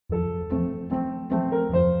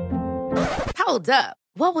Hold up.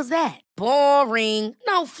 What was that? Boring.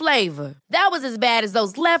 No flavor. That was as bad as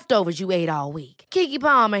those leftovers you ate all week. Keke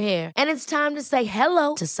Palmer here. And it's time to say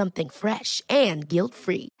hello to something fresh and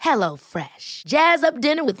guilt-free. Hello Fresh. Jazz up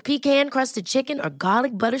dinner with pecan-crusted chicken or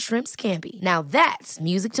garlic butter shrimp scampi. Now that's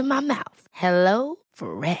music to my mouth. Hello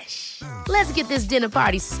Fresh. Let's get this dinner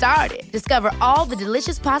party started. Discover all the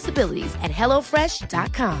delicious possibilities at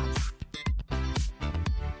hellofresh.com.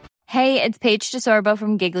 Hey, it's Paige DeSorbo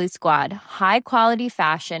from Giggly Squad. High quality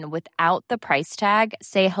fashion without the price tag.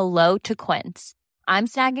 Say hello to Quince. I'm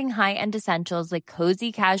snagging high-end essentials like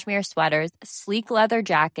cozy cashmere sweaters, sleek leather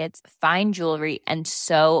jackets, fine jewelry, and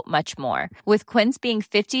so much more. With Quince being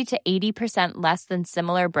 50 to 80% less than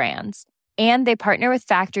similar brands. And they partner with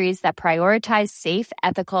factories that prioritize safe,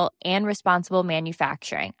 ethical, and responsible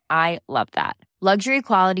manufacturing. I love that. Luxury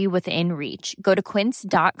quality within reach. Go to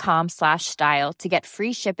quince.com/style to get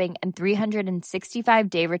free shipping and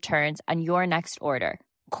 365-day returns on your next order.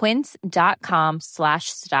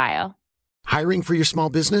 Quince.com/style. Hiring for your small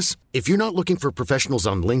business? If you're not looking for professionals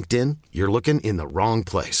on LinkedIn, you're looking in the wrong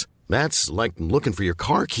place. That's like looking for your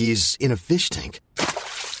car keys in a fish tank.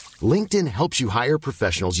 LinkedIn helps you hire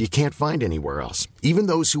professionals you can't find anywhere else, even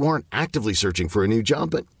those who aren't actively searching for a new job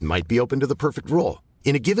but might be open to the perfect role.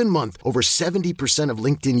 In a given month, over 70% of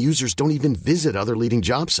LinkedIn users don't even visit other leading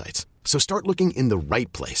job sites. So start looking in the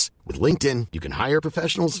right place. With LinkedIn, you can hire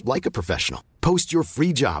professionals like a professional. Post your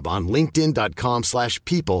free job on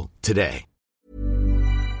linkedin.com/people today.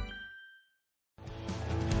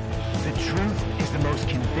 The truth is the most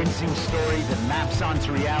convincing story that maps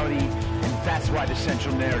onto reality, and that's why the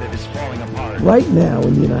central narrative is falling apart. Right now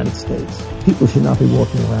in the United States, people should not be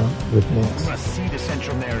walking around with masks. We must see the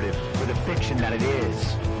central narrative for the fiction that it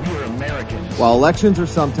is. We are Americans. While elections are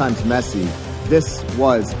sometimes messy, this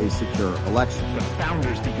was a secure election. The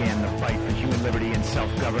founders began the fight for human liberty and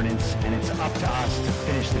self-governance, and it's up to us to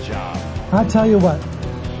finish the job. I tell you what,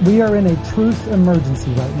 we are in a truth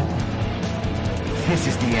emergency right now. This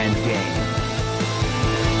is the end game.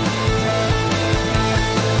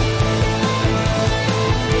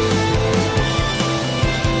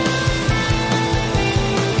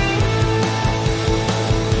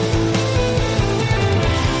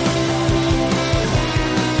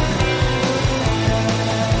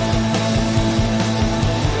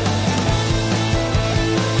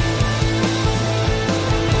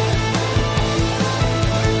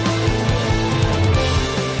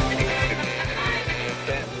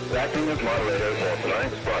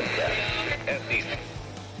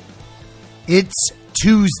 It's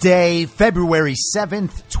Tuesday, February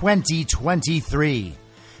 7th, 2023,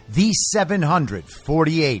 the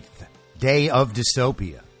 748th day of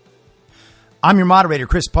dystopia. I'm your moderator,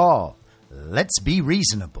 Chris Paul. Let's be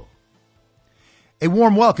reasonable. A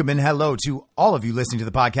warm welcome and hello to all of you listening to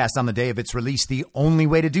the podcast on the day of its release. The only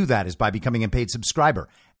way to do that is by becoming a paid subscriber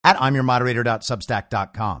at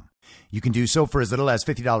imyourmoderator.substack.com. You can do so for as little as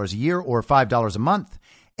 $50 a year or $5 a month.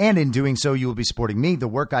 And in doing so, you will be supporting me, the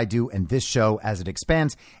work I do, and this show as it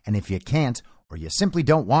expands. And if you can't, or you simply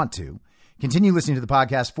don't want to, continue listening to the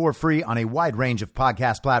podcast for free on a wide range of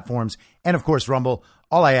podcast platforms. And of course, Rumble.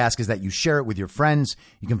 All I ask is that you share it with your friends.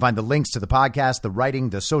 You can find the links to the podcast, the writing,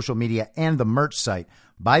 the social media, and the merch site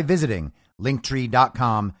by visiting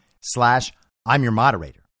linktree.com/I'm your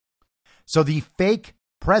moderator. So the fake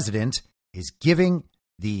president is giving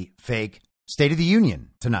the fake State of the Union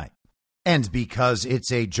tonight. And because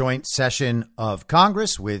it's a joint session of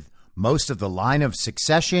Congress with most of the line of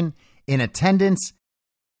succession in attendance,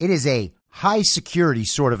 it is a high security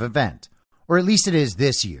sort of event, or at least it is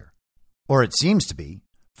this year, or it seems to be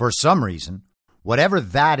for some reason. Whatever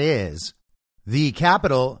that is, the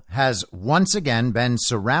Capitol has once again been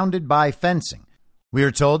surrounded by fencing. We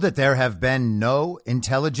are told that there have been no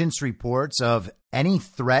intelligence reports of any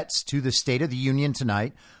threats to the State of the Union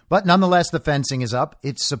tonight. But nonetheless, the fencing is up.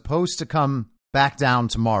 It's supposed to come back down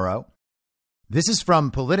tomorrow. This is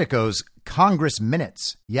from Politico's Congress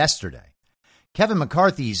Minutes yesterday. Kevin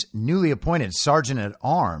McCarthy's newly appointed Sergeant at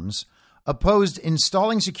Arms opposed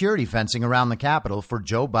installing security fencing around the Capitol for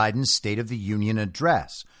Joe Biden's State of the Union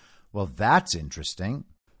address. Well, that's interesting.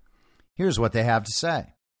 Here's what they have to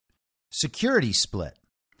say. Security split.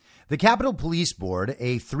 The Capitol Police Board,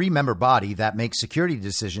 a 3-member body that makes security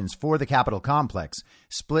decisions for the Capitol complex,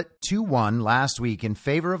 split 2-1 last week in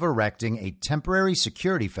favor of erecting a temporary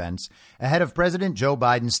security fence ahead of President Joe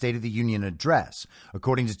Biden's State of the Union address,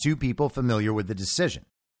 according to 2 people familiar with the decision.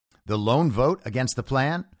 The lone vote against the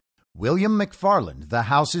plan? William McFarland, the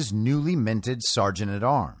House's newly minted Sergeant at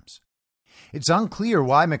Arms. It's unclear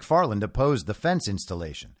why McFarland opposed the fence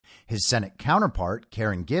installation. His Senate counterpart,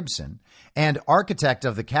 Karen Gibson, and architect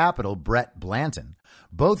of the Capitol, Brett Blanton,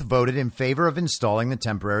 both voted in favor of installing the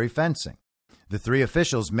temporary fencing. The three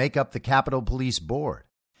officials make up the Capitol Police Board.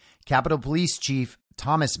 Capitol Police Chief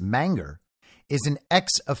Thomas Manger is an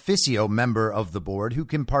ex officio member of the board who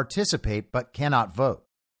can participate but cannot vote.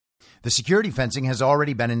 The security fencing has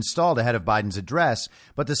already been installed ahead of Biden's address,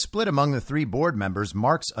 but the split among the three board members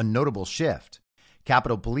marks a notable shift.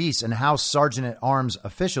 Capitol Police and House Sergeant-at-Arms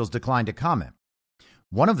officials declined to comment.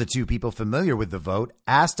 One of the two people familiar with the vote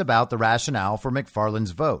asked about the rationale for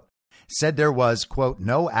McFarland's vote, said there was, quote,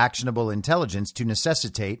 no actionable intelligence to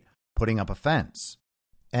necessitate putting up a fence,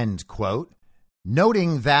 end quote,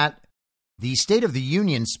 noting that the State of the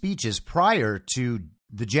Union speeches prior to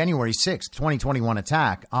the January 6, 2021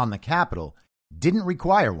 attack on the Capitol didn't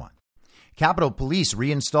require one. Capitol Police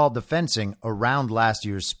reinstalled the fencing around last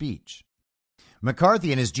year's speech.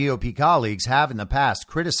 McCarthy and his GOP colleagues have in the past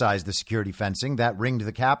criticized the security fencing that ringed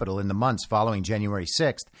the Capitol in the months following January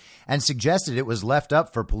 6th and suggested it was left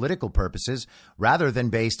up for political purposes rather than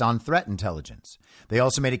based on threat intelligence. They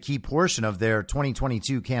also made a key portion of their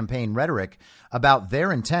 2022 campaign rhetoric about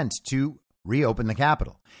their intent to reopen the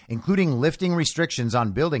Capitol, including lifting restrictions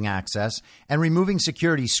on building access and removing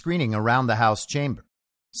security screening around the House chamber.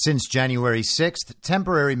 Since January 6th,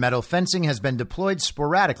 temporary metal fencing has been deployed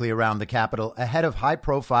sporadically around the Capitol ahead of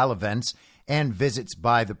high-profile events and visits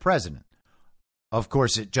by the president. Of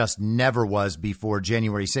course, it just never was before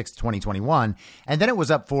January 6th, 2021, and then it was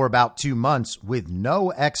up for about 2 months with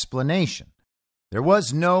no explanation. There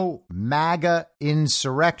was no MAGA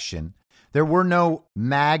insurrection. There were no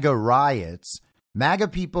MAGA riots. MAGA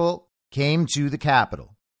people came to the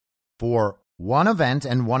Capitol for one event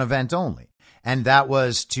and one event only, and that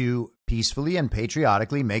was to peacefully and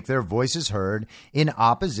patriotically make their voices heard in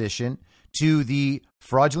opposition to the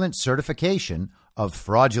fraudulent certification of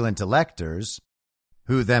fraudulent electors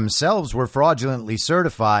who themselves were fraudulently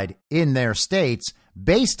certified in their states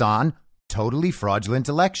based on totally fraudulent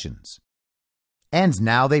elections. And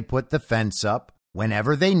now they put the fence up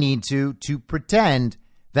whenever they need to pretend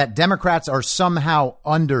that Democrats are somehow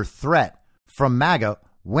under threat from MAGA,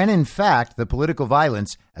 when in fact the political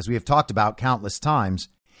violence, as we have talked about countless times,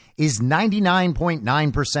 is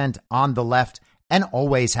 99.9% on the left and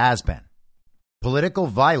always has been. Political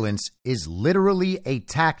violence is literally a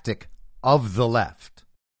tactic of the left.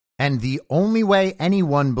 And the only way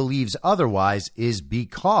anyone believes otherwise is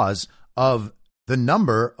because of the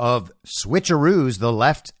number of switcheroos the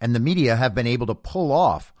left and the media have been able to pull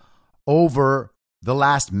off over the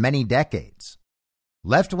last many decades.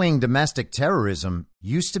 Left-wing domestic terrorism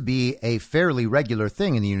used to be a fairly regular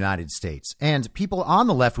thing in the United States, and people on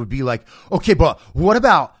the left would be like, okay, but what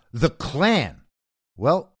about the Klan?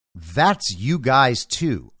 Well, that's you guys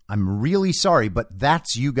too. I'm really sorry, but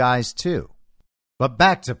that's you guys too. But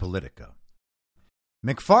back to Politico.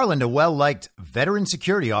 McFarland, a well-liked veteran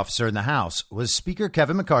security officer in the House, was Speaker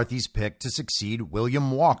Kevin McCarthy's pick to succeed William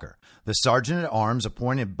Walker, the sergeant-at-arms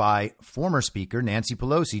appointed by former Speaker Nancy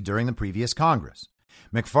Pelosi during the previous Congress.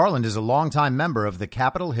 McFarland is a longtime member of the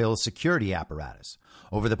Capitol Hill security apparatus.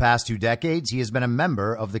 Over the past 2 decades, he has been a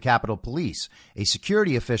member of the Capitol Police, a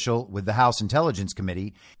security official with the House Intelligence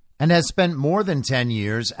Committee, and has spent more than 10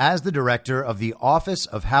 years as the director of the Office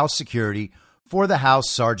of House Security for the House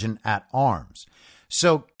Sergeant-at-Arms.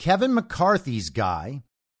 So Kevin McCarthy's guy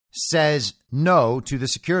says no to the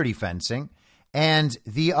security fencing, and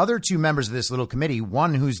the other 2 members of this little committee,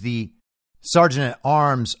 one who's the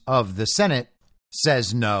Sergeant-at-Arms of the Senate,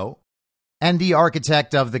 says no, and the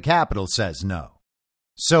architect of the Capitol says no.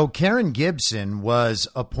 So Karen Gibson was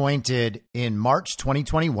appointed in March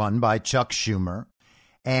 2021 by Chuck Schumer,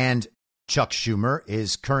 and Chuck Schumer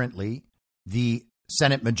is currently the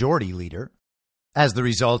Senate Majority Leader as the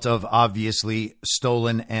result of obviously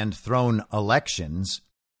stolen and thrown elections.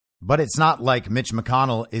 But it's not like Mitch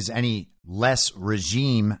McConnell is any less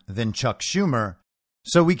regime than Chuck Schumer.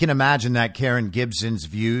 So we can imagine that Karen Gibson's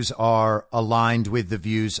views are aligned with the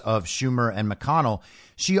views of Schumer and McConnell.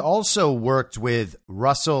 She also worked with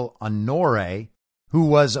Russell Honore, who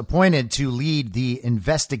was appointed to lead the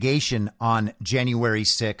investigation on January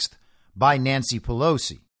 6th by Nancy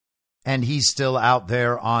Pelosi. And he's still out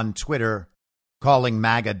there on Twitter calling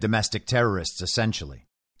MAGA domestic terrorists, essentially.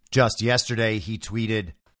 Just yesterday, he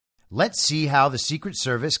tweeted, "Let's see how the Secret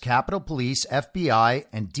Service, Capitol Police, FBI,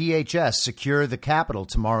 and DHS secure the Capitol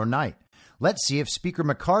tomorrow night. Let's see if Speaker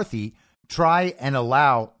McCarthy try and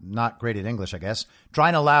allow MAGA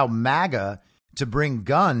to bring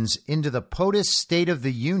guns into the POTUS State of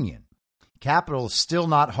the Union. Capitol still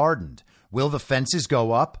not hardened. Will the fences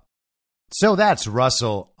go up? So that's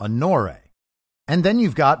Russell Honore. And then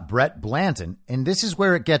you've got Brett Blanton, and this is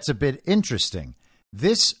where it gets a bit interesting.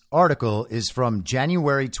 This article is from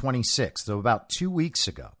January 26th, so about 2 weeks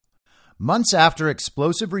ago. Months after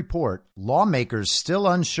explosive report, lawmakers still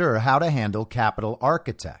unsure how to handle Capitol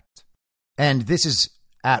architect. And this is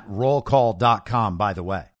at rollcall.com, by the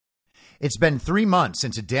way. It's been 3 months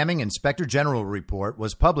since a damning Inspector General report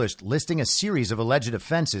was published listing a series of alleged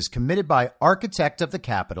offenses committed by architect of the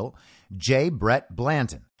Capitol, J. Brett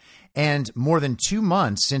Blanton, and more than 2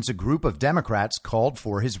 months since a group of Democrats called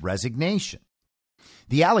for his resignation.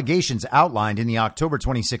 The allegations outlined in the October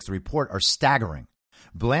 26th report are staggering.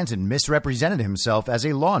 Blanton misrepresented himself as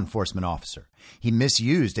a law enforcement officer. He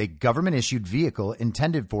misused a government-issued vehicle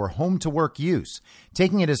intended for home-to-work use,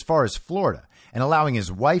 taking it as far as Florida and allowing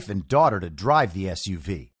his wife and daughter to drive the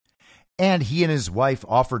SUV. And he and his wife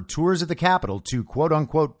offered tours of the Capitol to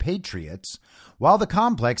quote-unquote patriots, while the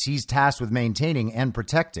complex he's tasked with maintaining and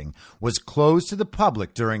protecting was closed to the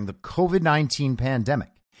public during the COVID-19 pandemic.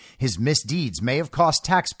 His misdeeds may have cost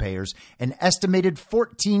taxpayers an estimated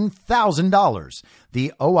 $14,000,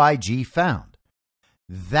 the OIG found.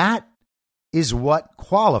 That is what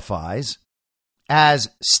qualifies as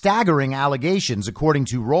staggering allegations, according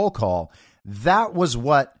to Roll Call. That was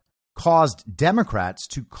what caused Democrats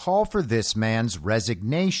to call for this man's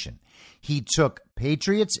resignation. He took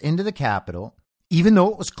patriots into the Capitol, even though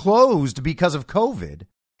it was closed because of COVID,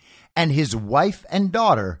 and his wife and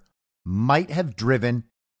daughter might have driven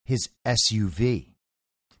his SUV.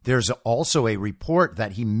 There's also a report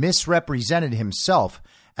that he misrepresented himself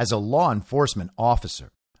as a law enforcement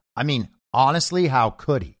officer. I mean, honestly, how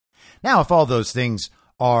could he? Now, if all those things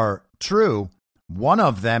are true, one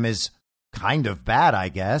of them is kind of bad, I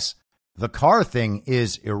guess. The car thing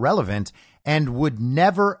is irrelevant and would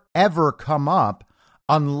never, ever come up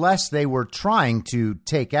unless they were trying to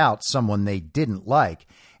take out someone they didn't like.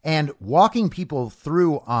 And walking people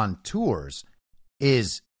through on tours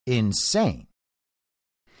is insane.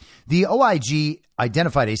 The OIG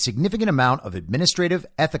identified a significant amount of administrative,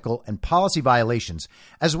 ethical, and policy violations,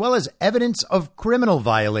 as well as evidence of criminal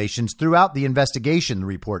violations throughout the investigation, the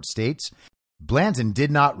report states. Blanton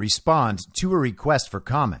did not respond to a request for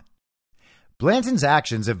comment. Blanton's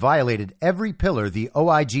actions have violated every pillar the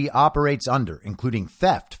OIG operates under, including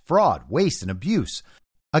theft, fraud, waste, and abuse,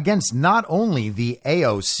 against not only the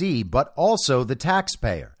AOC, but also the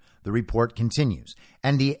taxpayer. The report continues.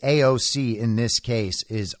 And the AOC in this case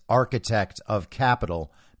is architect of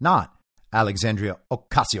Capitol, not Alexandria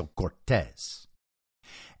Ocasio-Cortez.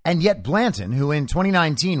 And yet Blanton, who in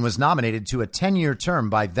 2019 was nominated to a 10-year term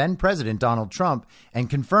by then-President Donald Trump and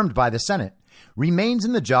confirmed by the Senate, remains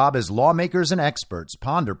in the job as lawmakers and experts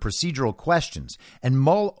ponder procedural questions and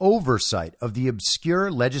mull oversight of the obscure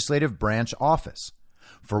legislative branch office.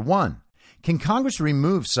 For one, can Congress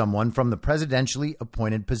remove someone from the presidentially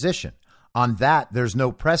appointed position? On that, there's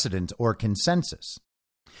no precedent or consensus.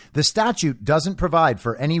 The statute doesn't provide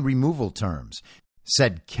for any removal terms,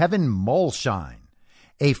 said Kevin Molshine,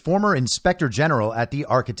 a former inspector general at the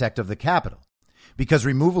architect of the Capitol. Because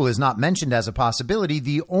removal is not mentioned as a possibility,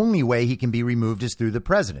 the only way he can be removed is through the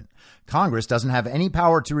president. Congress doesn't have any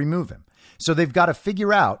power to remove him. So they've got to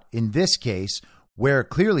figure out, in this case, where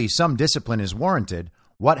clearly some discipline is warranted,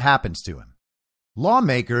 what happens to him.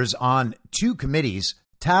 Lawmakers on two committees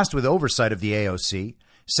tasked with oversight of the AOC,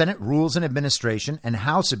 Senate Rules and Administration and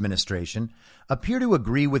House Administration, appear to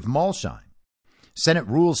agree with Molshine. Senate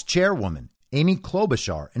Rules Chairwoman Amy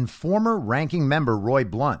Klobuchar and former ranking member Roy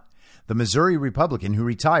Blunt, the Missouri Republican who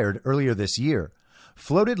retired earlier this year,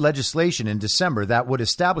 floated legislation in December that would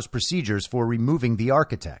establish procedures for removing the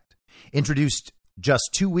architect. Introduced just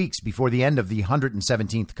 2 weeks before the end of the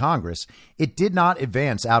 117th Congress, it did not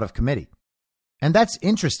advance out of committee. And that's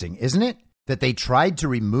interesting, isn't it? That they tried to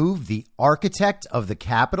remove the architect of the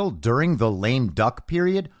Capitol during the lame duck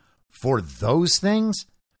period for those things?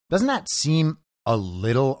 Doesn't that seem a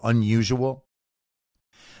little unusual?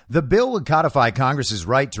 The bill would codify Congress's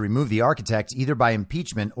right to remove the architect either by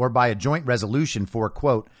impeachment or by a joint resolution for,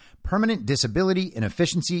 quote, permanent disability,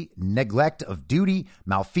 inefficiency, neglect of duty,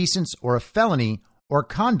 malfeasance, or a felony or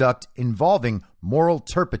conduct involving moral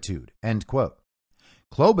turpitude, end quote.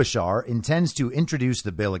 Klobuchar intends to introduce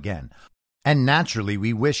the bill again, and naturally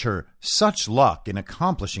we wish her such luck in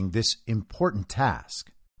accomplishing this important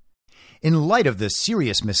task. In light of the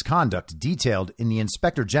serious misconduct detailed in the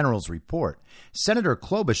Inspector General's report, Senator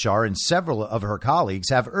Klobuchar and several of her colleagues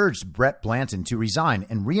have urged Brett Blanton to resign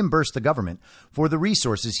and reimburse the government for the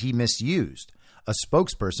resources he misused, a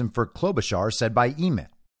spokesperson for Klobuchar said by email.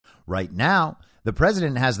 Right now, The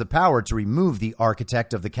president has the power to remove the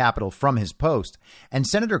architect of the Capitol from his post, and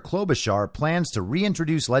Senator Klobuchar plans to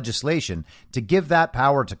reintroduce legislation to give that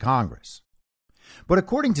power to Congress. But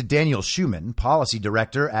according to Daniel Schuman, policy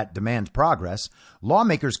director at Demand Progress,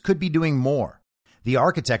 lawmakers could be doing more. The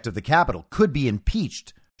architect of the Capitol could be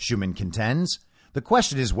impeached, Schuman contends. The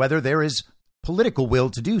question is whether there is political will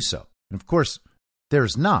to do so. And of course,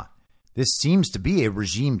 there's not. This seems to be a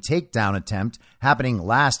regime takedown attempt happening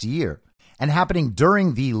last year and happening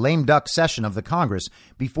during the lame duck session of the Congress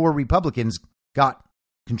before Republicans got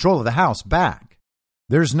control of the House back.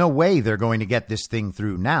 There's no way they're going to get this thing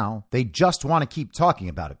through now. They just want to keep talking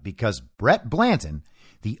about it because Brett Blanton,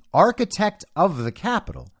 the architect of the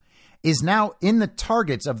Capitol, is now in the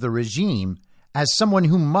targets of the regime as someone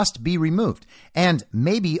who must be removed. And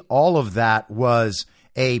maybe all of that was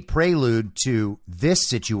a prelude to this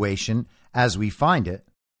situation as we find it,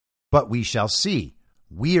 but we shall see.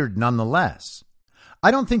 Weird nonetheless.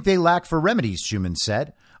 I don't think they lack for remedies, Schuman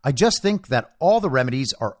said. I just think that all the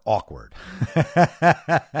remedies are awkward.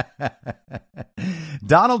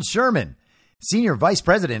 Donald Sherman, senior vice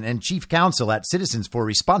president and chief counsel at Citizens for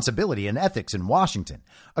Responsibility and Ethics in Washington,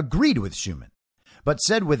 agreed with Schuman, but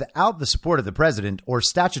said without the support of the president or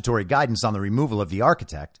statutory guidance on the removal of the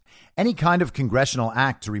architect, any kind of congressional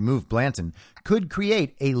act to remove Blanton could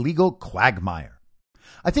create a legal quagmire.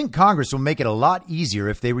 I think Congress will make it a lot easier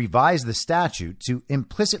if they revise the statute to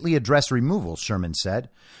implicitly address removal, Sherman said.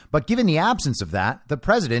 But given the absence of that, the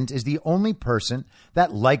president is the only person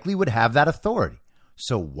that likely would have that authority.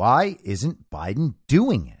 So why isn't Biden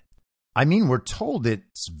doing it? I mean, we're told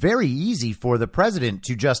it's very easy for the president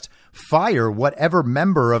to just fire whatever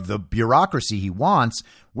member of the bureaucracy he wants.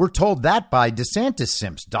 We're told that by DeSantis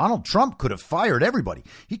simps. Donald Trump could have fired everybody.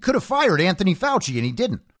 He could have fired Anthony Fauci and he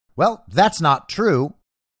didn't. Well, that's not true.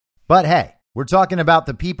 But hey, we're talking about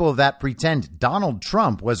the people that pretend Donald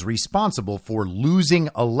Trump was responsible for losing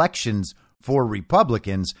elections for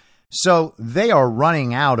Republicans. So they are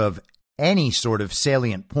running out of any sort of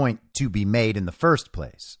salient point to be made in the first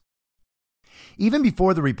place. Even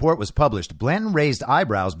before the report was published, Blanton raised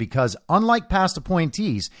eyebrows because, unlike past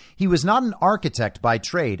appointees, he was not an architect by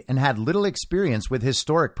trade and had little experience with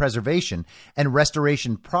historic preservation and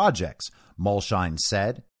restoration projects, Mulshine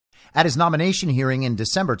said. At his nomination hearing in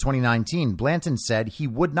December 2019, Blanton said he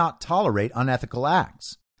would not tolerate unethical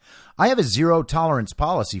acts. I have a zero tolerance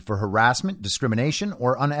policy for harassment, discrimination,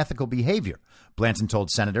 or unethical behavior, Blanton told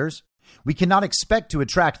senators. We cannot expect to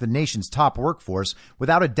attract the nation's top workforce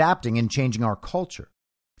without adapting and changing our culture.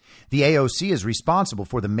 The AOC is responsible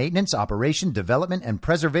for the maintenance, operation, development, and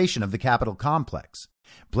preservation of the Capitol complex.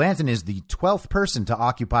 Blanton is the 12th person to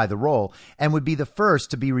occupy the role and would be the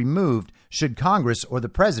first to be removed should Congress or the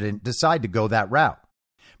president decide to go that route.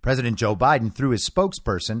 President Joe Biden, through his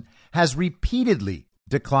spokesperson, has repeatedly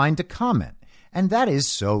declined to comment, and that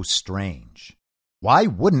is so strange. Why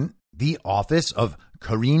wouldn't the office of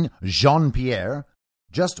Karine Jean-Pierre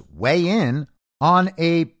just weigh in on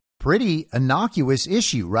a pretty innocuous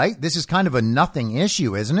issue, right? This is kind of a nothing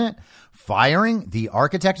issue, isn't it? Firing the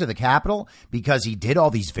architect of the Capitol because he did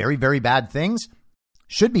all these very, very bad things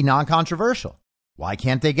should be non-controversial. Why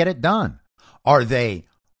can't they get it done? Are they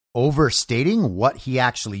overstating what he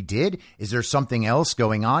actually did? Is there something else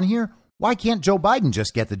going on here? Why can't Joe Biden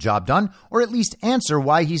just get the job done or at least answer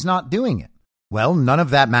why he's not doing it? Well, none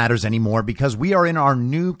of that matters anymore because we are in our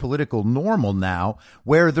new political normal now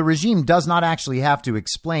where the regime does not actually have to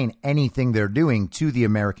explain anything they're doing to the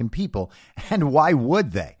American people. And why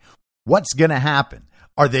would they? What's going to happen?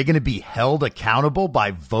 Are they going to be held accountable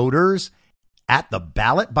by voters at the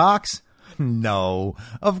ballot box? No,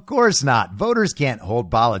 of course not. Voters can't hold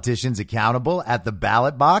politicians accountable at the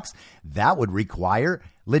ballot box. That would require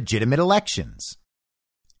legitimate elections.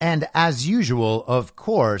 And as usual, of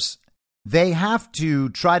course, they have to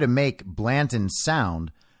try to make Blanton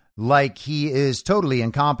sound like he is totally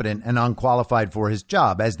incompetent and unqualified for his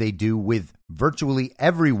job, as they do with virtually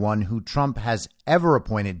everyone who Trump has ever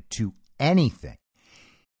appointed to anything.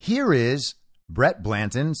 Here is Brett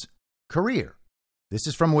Blanton's career. This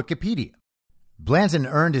is from Wikipedia. Blanton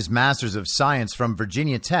earned his Master's of Science from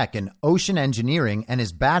Virginia Tech in Ocean Engineering and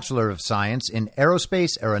his Bachelor of Science in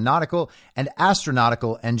Aerospace, Aeronautical, and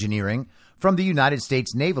Astronautical Engineering from the United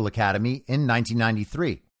States Naval Academy in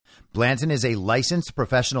 1993. Blanton is a licensed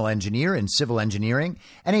professional engineer in civil engineering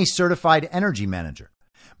and a certified energy manager.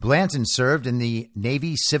 Blanton served in the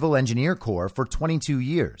Navy Civil Engineer Corps for 22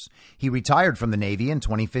 years. He retired from the Navy in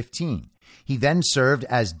 2015. He then served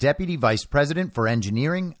as Deputy Vice President for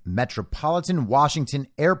Engineering, Metropolitan Washington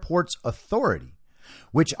Airports Authority,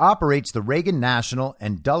 which operates the Reagan National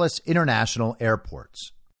and Dulles International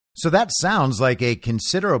airports. So that sounds like a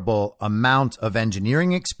considerable amount of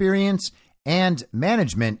engineering experience and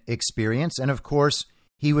management experience. And of course,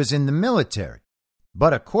 he was in the military.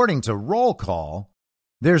 But according to roll call,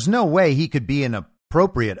 there's no way he could be an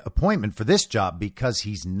appropriate appointment for this job because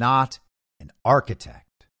he's not an architect.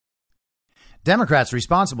 Democrats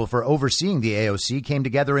responsible for overseeing the AOC came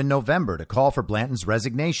together in November to call for Blanton's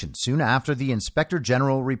resignation soon after the Inspector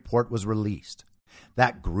General report was released.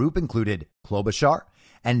 That group included Klobuchar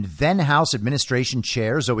and then House Administration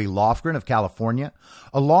Chair Zoe Lofgren of California,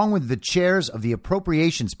 along with the chairs of the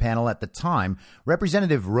Appropriations Panel at the time,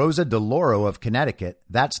 Representative Rosa DeLauro of Connecticut.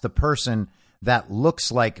 That's the person that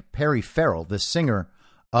looks like Perry Farrell, the singer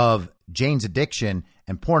of Jane's Addiction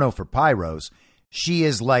and Porno for Pyros. She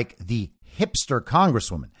is like the hipster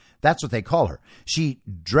congresswoman. That's what they call her. She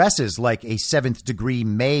dresses like a seventh degree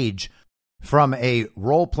mage from a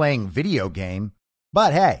role-playing video game.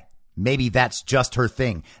 But hey, maybe that's just her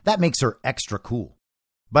thing. That makes her extra cool.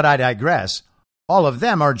 But I digress. All of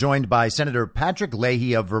them are joined by Senator Patrick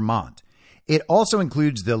Leahy of Vermont. It also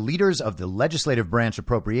includes the leaders of the legislative branch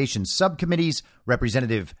appropriations subcommittees,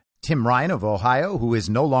 Representative Tim Ryan of Ohio, who is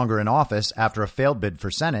no longer in office after a failed bid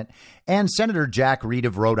for Senate, and Senator Jack Reed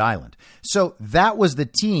of Rhode Island. So that was the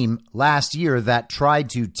team last year that tried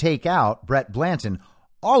to take out Brett Blanton.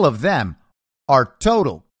 All of them are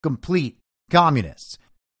total, complete communists.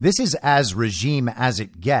 This is as regime as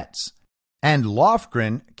it gets. And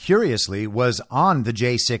Lofgren, curiously, was on the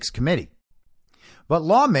J6 committee. But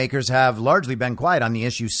lawmakers have largely been quiet on the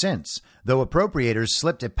issue since, though appropriators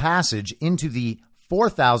slipped a passage into the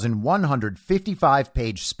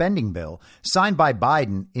 4,155-page spending bill signed by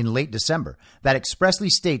Biden in late December that expressly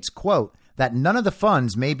states, quote, that none of the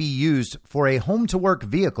funds may be used for a home-to-work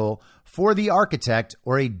vehicle for the architect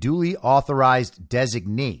or a duly authorized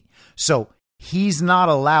designee. So he's not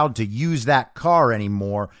allowed to use that car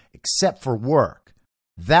anymore except for work.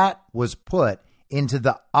 That was put into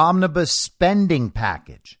the omnibus spending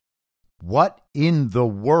package. What in the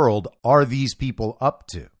world are these people up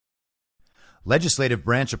to? Legislative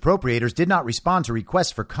branch appropriators did not respond to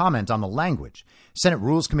requests for comment on the language. Senate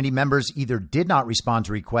Rules Committee members either did not respond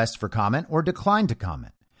to requests for comment or declined to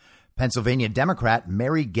comment. Pennsylvania Democrat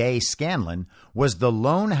Mary Gay Scanlon was the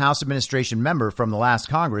lone House administration member from the last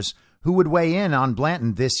Congress who would weigh in on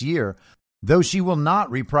Blanton this year, though she will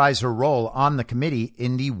not reprise her role on the committee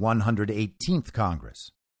in the 118th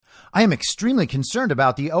Congress. I am extremely concerned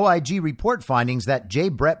about the OIG report findings that J.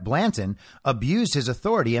 Brett Blanton abused his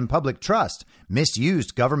authority and public trust,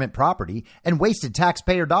 misused government property, and wasted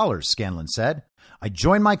taxpayer dollars, Scanlon said. I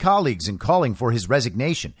join my colleagues in calling for his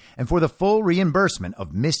resignation and for the full reimbursement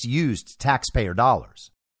of misused taxpayer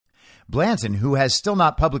dollars. Blanton, who has still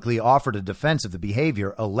not publicly offered a defense of the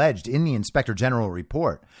behavior alleged in the Inspector General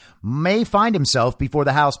report, may find himself before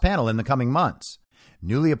the House panel in the coming months.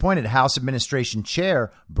 Newly appointed House Administration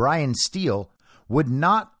Chair Brian Steele would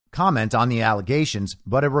not comment on the allegations,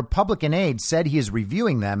 but a Republican aide said he is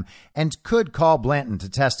reviewing them and could call Blanton to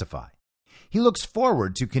testify. He looks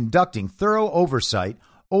forward to conducting thorough oversight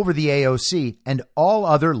over the AOC and all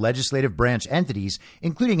other legislative branch entities,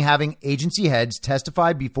 including having agency heads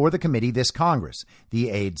testify before the committee this Congress, the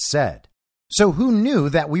aide said. So who knew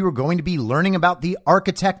that we were going to be learning about the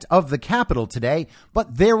architect of the Capitol today?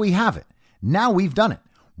 But there we have it. Now we've done it.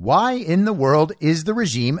 Why in the world is the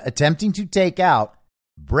regime attempting to take out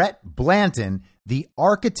Brett Blanton, the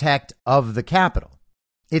architect of the Capitol?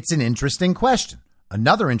 It's an interesting question.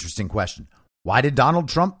 Another interesting question. Why did Donald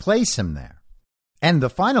Trump place him there? And the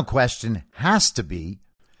final question has to be,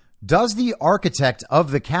 does the architect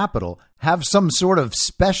of the Capitol have some sort of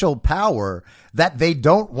special power that they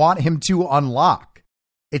don't want him to unlock?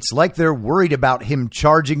 It's like they're worried about him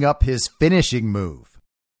charging up his finishing move.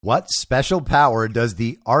 What special power does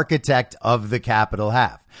the architect of the Capitol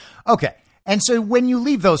have? Okay, and so when you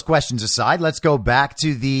leave those questions aside, let's go back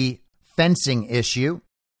to the fencing issue.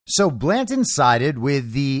 So Blanton sided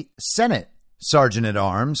with the Senate Sergeant at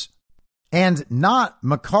Arms and not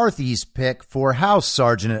McCarthy's pick for House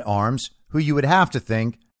Sergeant at Arms, who you would have to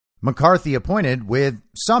think McCarthy appointed with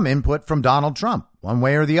some input from Donald Trump, one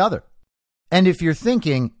way or the other. And if you're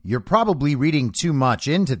thinking you're probably reading too much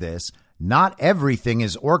into this, not everything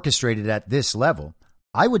is orchestrated at this level,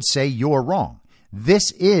 I would say you're wrong.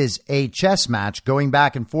 This is a chess match going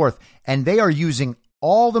back and forth, and they are using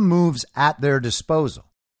all the moves at their disposal.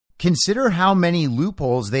 Consider how many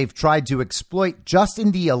loopholes they've tried to exploit just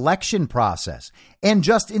in the election process and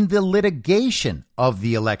just in the litigation of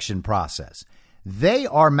the election process. They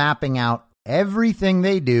are mapping out everything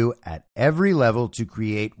they do at every level to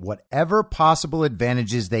create whatever possible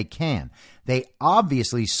advantages they can. They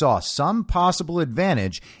obviously saw some possible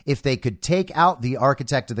advantage if they could take out the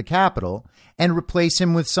architect of the Capitol and replace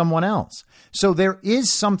him with someone else. So there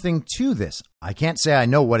is something to this. I can't say I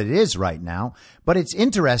know what it is right now, but it's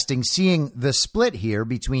interesting seeing the split here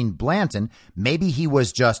between Blanton. Maybe he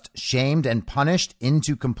was just shamed and punished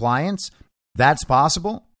into compliance. That's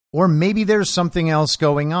possible. Or maybe there's something else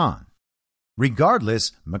going on.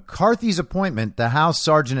 Regardless, McCarthy's appointment, the House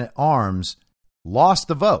Sergeant at Arms, lost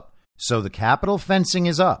the vote. So the Capitol fencing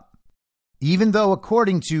is up. Even though,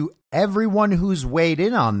 according to everyone who's weighed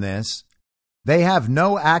in on this, they have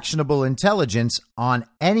no actionable intelligence on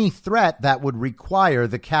any threat that would require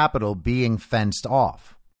the Capitol being fenced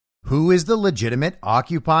off. Who is the legitimate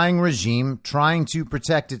occupying regime trying to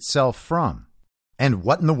protect itself from? And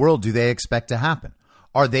what in the world do they expect to happen?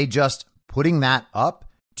 Are they just putting that up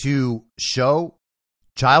to show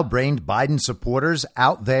child-brained Biden supporters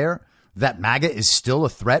out there that MAGA is still a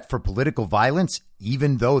threat for political violence,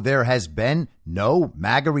 even though there has been no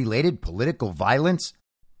MAGA-related political violence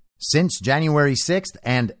since January 6th,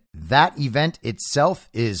 and that event itself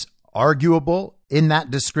is arguable in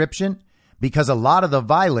that description because a lot of the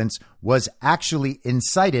violence was actually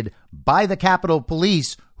incited by the Capitol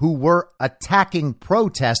Police who were attacking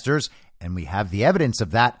protesters, and we have the evidence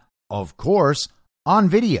of that, of course, on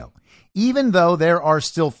video. Even though there are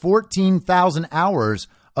still 14,000 hours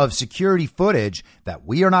of security footage that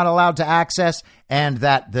we are not allowed to access and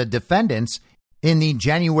that the defendants in the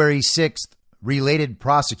January 6th related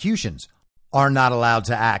prosecutions are not allowed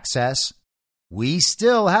to access, we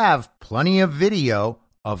still have plenty of video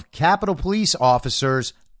of Capitol Police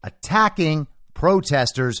officers attacking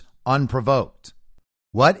protesters unprovoked.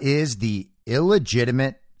 What is the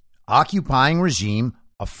illegitimate occupying regime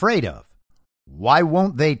afraid of? Why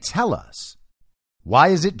won't they tell us? Why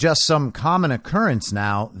is it just some common occurrence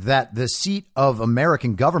now that the seat of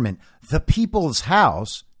American government, the people's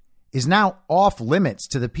house, is now off limits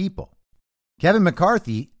to the people? Kevin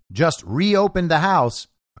McCarthy just reopened the House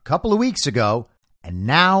a couple of weeks ago, and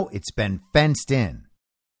now it's been fenced in.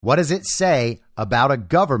 What does it say about a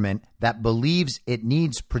government that believes it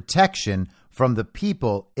needs protection from the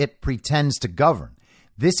people it pretends to govern?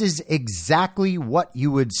 This is exactly what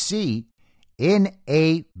you would see in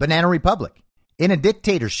a banana republic, in a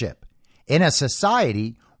dictatorship, in a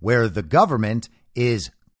society where the government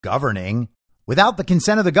is governing without the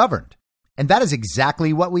consent of the governed. And that is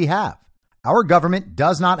exactly what we have. Our government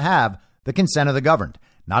does not have the consent of the governed,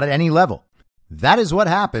 not at any level. That is what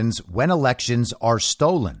happens when elections are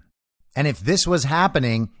stolen. And if this was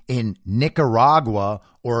happening in Nicaragua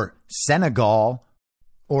or Senegal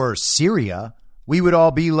or Syria, we would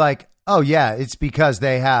all be like, oh, yeah, it's because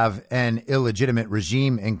they have an illegitimate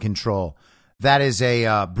regime in control. That is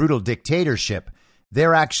a brutal dictatorship.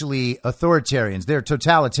 They're actually authoritarians. They're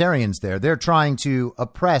totalitarians there. They're trying to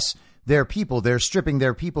oppress their people. They're stripping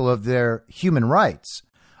their people of their human rights.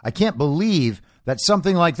 I can't believe that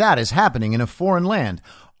something like that is happening in a foreign land.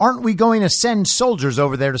 Aren't we going to send soldiers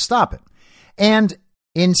over there to stop it? And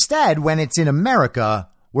instead, when it's in America,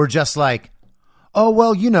 we're just like, oh,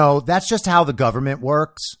 well, you know, that's just how the government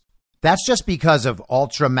works. That's just because of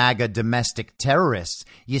ultra MAGA domestic terrorists.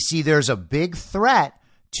 You see, there's a big threat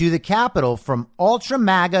to the Capitol from ultra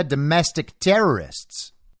MAGA domestic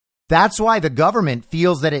terrorists. That's why the government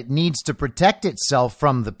feels that it needs to protect itself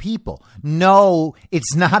from the people. No,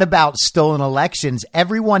 it's not about stolen elections.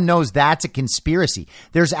 Everyone knows that's a conspiracy.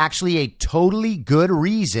 There's actually a totally good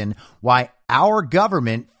reason why our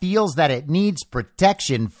government feels that it needs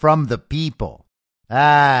protection from the people.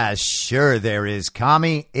 Ah, sure there is,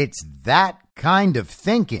 commie. It's that kind of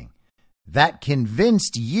thinking that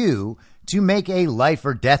convinced you to make a life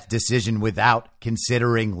or death decision without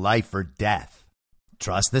considering life or death.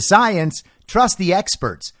 Trust the science, trust the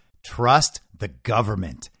experts, trust the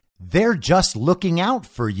government. They're just looking out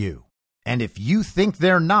for you. And if you think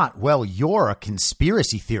they're not, well, you're a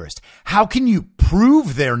conspiracy theorist. How can you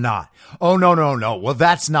prove they're not? Oh, no. Well,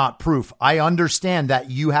 that's not proof. I understand that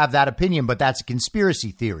you have that opinion, but that's a conspiracy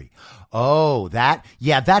theory. Oh,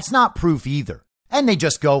 that's not proof either. And they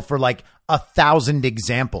just go for like 1,000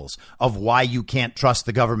 examples of why you can't trust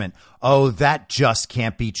the government. Oh, that just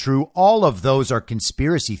can't be true. All of those are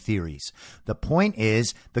conspiracy theories. The point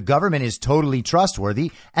is the government is totally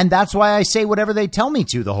trustworthy, and that's why I say whatever they tell me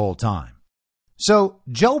to the whole time. So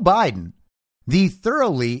Joe Biden, the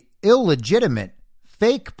thoroughly illegitimate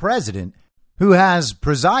fake president who has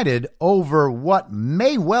presided over what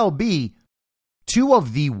may well be two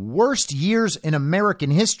of the worst years in American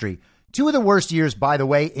history, two of the worst years, by the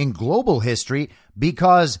way, in global history,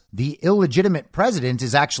 because the illegitimate president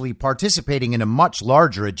is actually participating in a much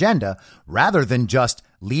larger agenda rather than just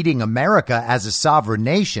leading America as a sovereign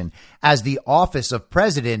nation, as the office of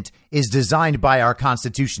president is designed by our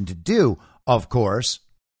Constitution to do, of course,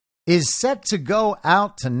 is set to go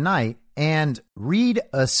out tonight and read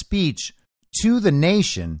a speech to the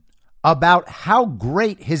nation about how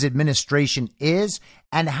great his administration is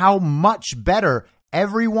and how much better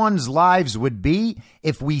everyone's lives would be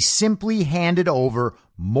if we simply handed over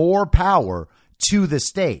more power to the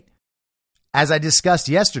state. As I discussed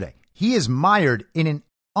yesterday, he is mired in an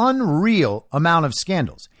unreal amount of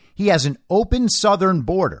scandals. He has an open southern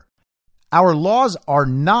border. Our laws are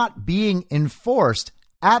not being enforced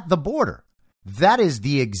at the border. That is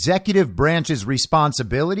the executive branch's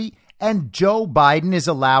responsibility, and Joe Biden is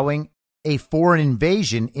allowing a foreign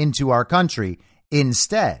invasion into our country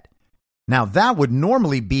instead. Now, that would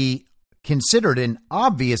normally be considered an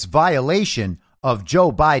obvious violation of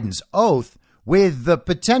Joe Biden's oath, with the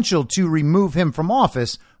potential to remove him from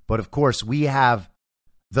office. But of course, we have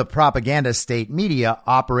the propaganda state media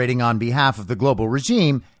operating on behalf of the global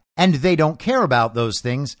regime, and they don't care about those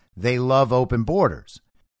things. They love open borders.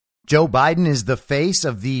 Joe Biden is the face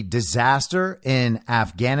of the disaster in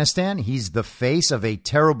Afghanistan. He's the face of a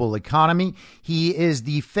terrible economy. He is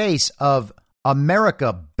the face of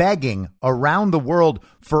America begging around the world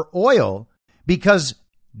for oil because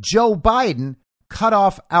Joe Biden cut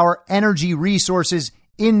off our energy resources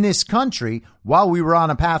in this country while we were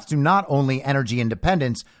on a path to not only energy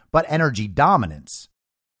independence, but energy dominance.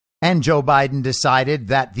 And Joe Biden decided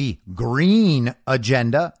that the green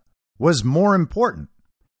agenda was more important.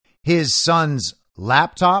 His son's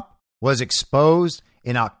laptop was exposed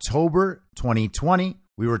in October 2020.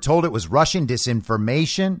 We were told it was Russian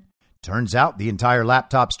disinformation. Turns out the entire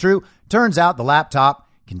laptop's true. Turns out the laptop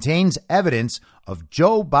contains evidence of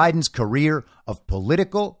Joe Biden's career of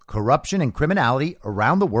political corruption and criminality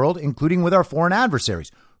around the world, including with our foreign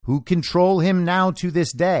adversaries, who control him now to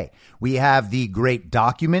this day. We have the great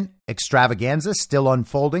document extravaganza still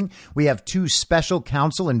unfolding. We have 2 special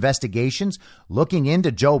counsel investigations looking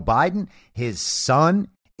into Joe Biden. His son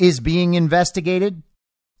is being investigated.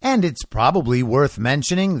 And it's probably worth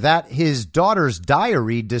mentioning that his daughter's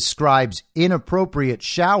diary describes inappropriate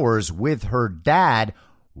showers with her dad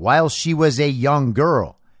while she was a young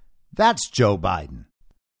girl. That's Joe Biden.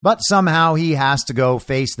 But somehow he has to go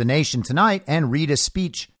face the nation tonight and read a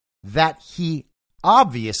speech that he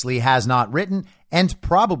obviously has not written and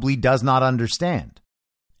probably does not understand.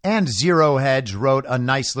 And Zero Hedge wrote a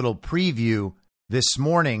nice little preview this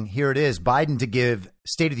morning. Here it is. Biden to give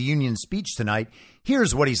State of the Union speech tonight.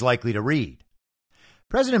 Here's what he's likely to read.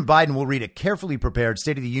 President Biden will read a carefully prepared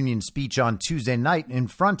State of the Union speech on Tuesday night in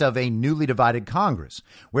front of a newly divided Congress,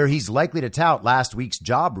 where he's likely to tout last week's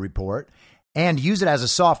job report and use it as a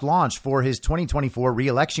soft launch for his 2024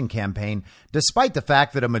 re-election campaign, despite the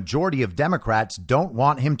fact that a majority of Democrats don't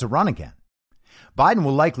want him to run again. Biden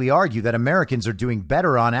will likely argue that Americans are doing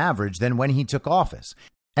better on average than when he took office,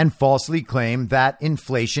 and falsely claim that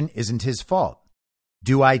inflation isn't his fault.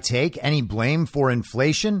 Do I take any blame for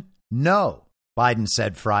inflation? No, Biden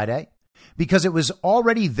said Friday, because it was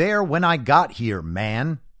already there when I got here,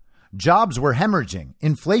 man. Jobs were hemorrhaging.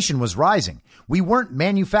 Inflation was rising. We weren't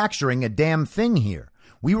manufacturing a damn thing here.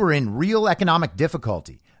 We were in real economic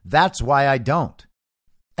difficulty. That's why I don't.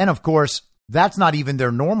 And of course, that's not even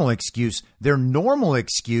their normal excuse. Their normal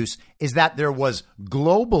excuse is that there was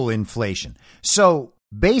global inflation. So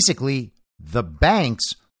basically, the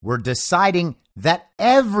banks were deciding that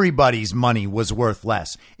everybody's money was worth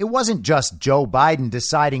less. It wasn't just Joe Biden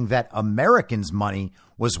deciding that Americans' money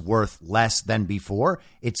was worth less than before.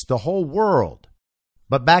 It's the whole world.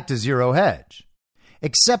 But back to Zero Hedge.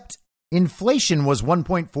 Except inflation was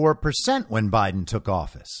 1.4% when Biden took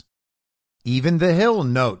office. Even The Hill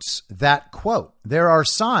notes that, quote, there are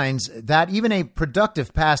signs that even a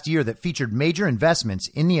productive past year that featured major investments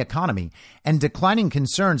in the economy and declining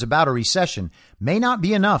concerns about a recession may not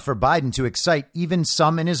be enough for Biden to excite even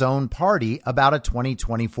some in his own party about a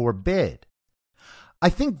 2024 bid. I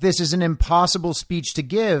think this is an impossible speech to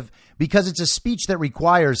give because it's a speech that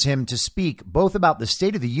requires him to speak both about the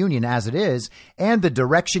State of the Union as it is and the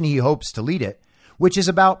direction he hopes to lead it, which is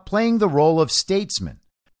about playing the role of statesman.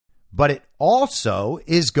 But it also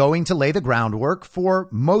is going to lay the groundwork for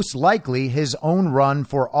most likely his own run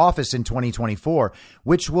for office in 2024,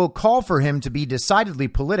 which will call for him to be decidedly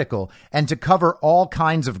political and to cover all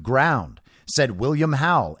kinds of ground, said William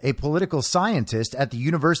Howell, a political scientist at the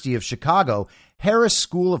University of Chicago, Harris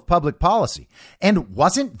School of Public Policy. And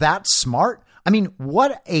wasn't that smart? I mean,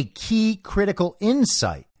 what a key critical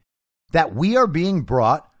insight that we are being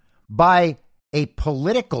brought by a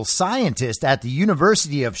political scientist at the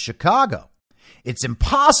University of Chicago. It's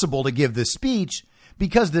impossible to give the speech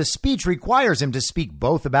because the speech requires him to speak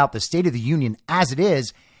both about the State of the Union as it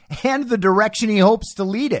is and the direction he hopes to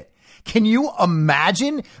lead it. Can you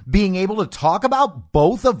imagine being able to talk about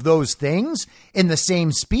both of those things in the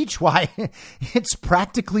same speech? Why, it's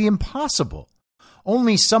practically impossible.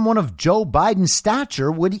 Only someone of Joe Biden's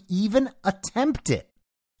stature would even attempt it.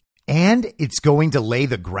 And it's going to lay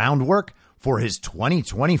the groundwork for his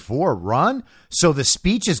 2024 run. So the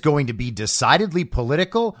speech is going to be decidedly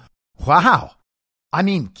political. Wow. I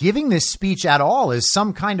mean, giving this speech at all is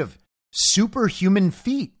some kind of superhuman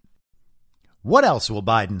feat. What else will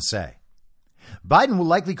Biden say? Biden will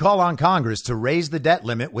likely call on Congress to raise the debt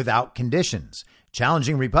limit without conditions,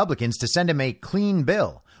 challenging Republicans to send him a clean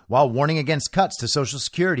bill while warning against cuts to Social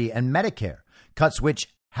Security and Medicare, cuts which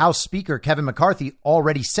House Speaker Kevin McCarthy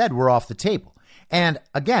already said were off the table. And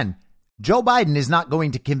again, Joe Biden is not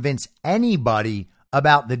going to convince anybody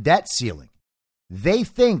about the debt ceiling. They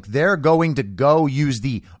think they're going to go use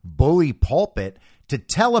the bully pulpit to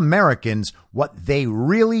tell Americans what they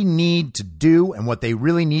really need to do and what they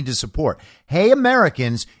really need to support. Hey,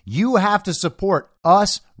 Americans, you have to support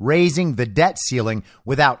us raising the debt ceiling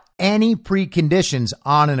without any preconditions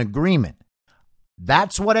on an agreement.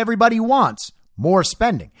 That's what everybody wants. More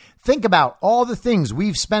spending. Think about all the things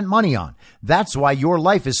we've spent money on. That's why your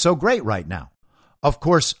life is so great right now. Of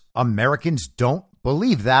course, Americans don't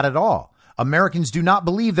believe that at all. Americans do not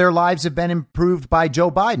believe their lives have been improved by Joe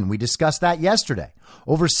Biden. We discussed that yesterday.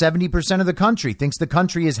 Over 70% of the country thinks the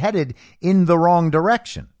country is headed in the wrong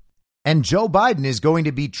direction. And Joe Biden is going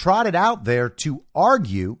to be trotted out there to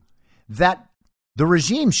argue that the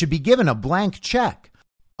regime should be given a blank check.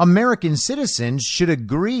 American citizens should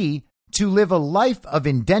agree to live a life of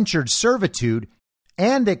indentured servitude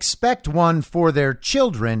and expect one for their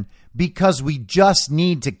children because we just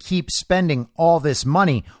need to keep spending all this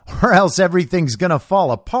money or else everything's going to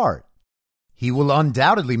fall apart. He will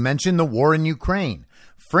undoubtedly mention the war in Ukraine,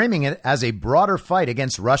 framing it as a broader fight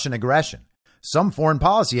against Russian aggression. Some foreign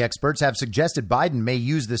policy experts have suggested Biden may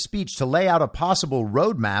use the speech to lay out a possible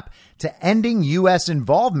roadmap to ending U.S.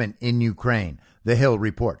 involvement in Ukraine, The Hill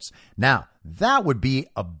reports. Now, that would be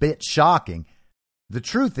a bit shocking. The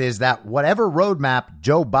truth is that whatever roadmap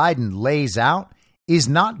Joe Biden lays out is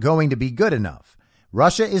not going to be good enough.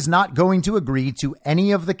 Russia is not going to agree to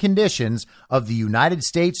any of the conditions of the United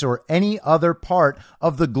States or any other part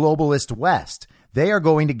of the globalist West. They are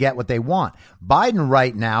going to get what they want. Biden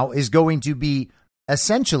right now is going to be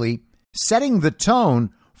essentially setting the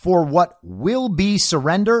tone for what will be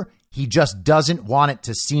surrender. He just doesn't want it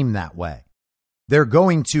to seem that way. They're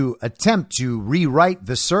going to attempt to rewrite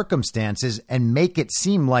the circumstances and make it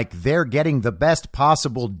seem like they're getting the best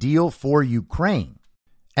possible deal for Ukraine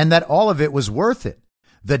and that all of it was worth it.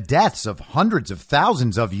 The deaths of hundreds of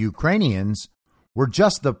thousands of Ukrainians were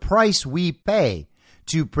just the price we pay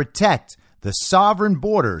to protect the sovereign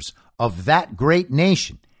borders of that great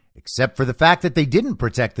nation, except for the fact that they didn't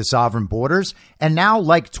protect the sovereign borders. And now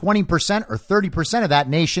like 20% or 30% of that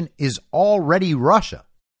nation is already Russia.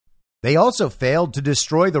 They also failed to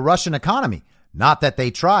destroy the Russian economy. Not that they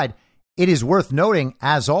tried. It is worth noting,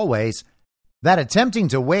 as always, that attempting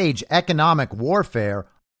to wage economic warfare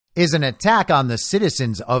is an attack on the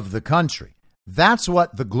citizens of the country. That's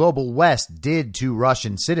what the global West did to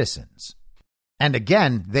Russian citizens. And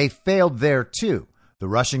again, they failed there too. The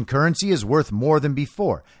Russian currency is worth more than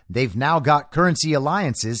before. They've now got currency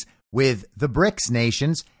alliances with the BRICS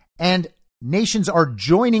nations, and nations are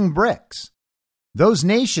joining BRICS. Those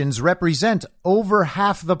nations represent over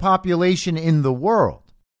half the population in the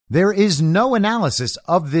world. There is no analysis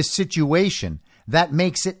of this situation that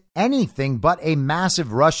makes it anything but a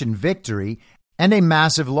massive Russian victory and a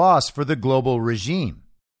massive loss for the global regime.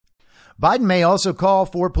 Biden may also call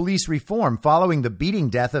for police reform following the beating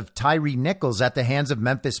death of Tyree Nichols at the hands of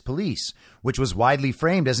Memphis police, which was widely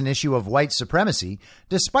framed as an issue of white supremacy,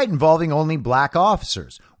 despite involving only black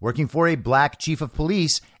officers, working for a black chief of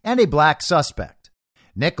police and a black suspect.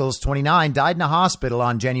 Nichols, 29, died in a hospital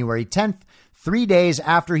on January 10th, 3 days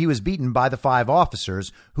after he was beaten by the 5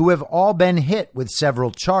 officers who have all been hit with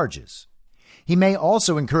several charges. He may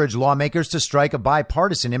also encourage lawmakers to strike a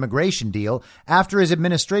bipartisan immigration deal after his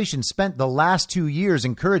administration spent the last 2 years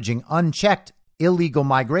encouraging unchecked illegal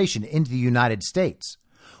migration into the United States.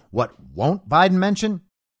 What won't Biden mention?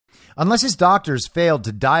 Unless his doctors failed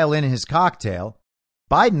to dial in his cocktail,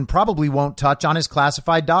 Biden probably won't touch on his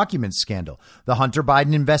classified documents scandal, the Hunter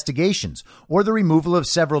Biden investigations, or the removal of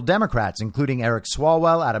several Democrats, including Eric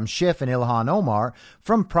Swalwell, Adam Schiff, and Ilhan Omar,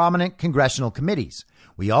 from prominent congressional committees.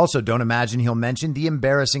 We also don't imagine he'll mention the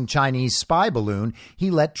embarrassing Chinese spy balloon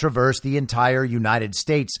he let traverse the entire United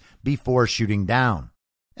States before shooting down.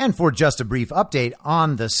 And for just a brief update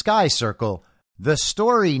on the Sky Circle, the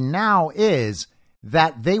story now is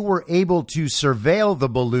that they were able to surveil the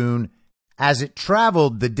balloon as it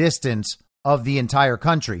traveled the distance of the entire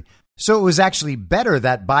country. So it was actually better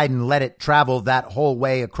that Biden let it travel that whole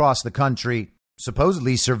way across the country,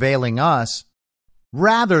 supposedly surveilling us,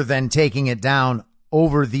 rather than taking it down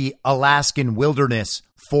over the Alaskan wilderness,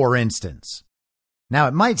 for instance. Now,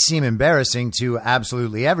 it might seem embarrassing to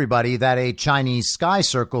absolutely everybody that a Chinese sky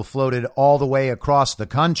circle floated all the way across the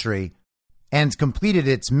country and completed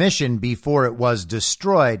its mission before it was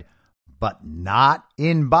destroyed, but not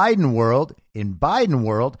in Biden world. In Biden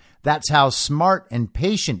world, that's how smart and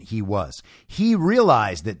patient he was. He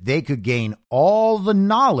realized that they could gain all the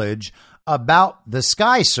knowledge about the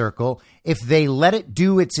sky circle if they let it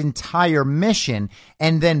do its entire mission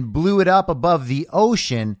and then blew it up above the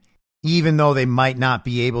ocean, even though they might not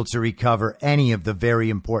be able to recover any of the very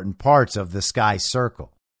important parts of the sky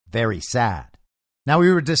circle. Very sad. Now,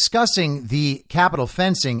 we were discussing the Capitol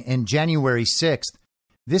fencing in January 6th.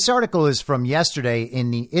 This article is from yesterday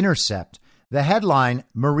in The Intercept. The headline,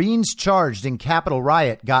 Marines charged in Capitol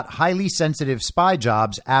riot got highly sensitive spy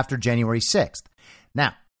jobs after January 6th.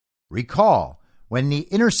 Now, recall, when The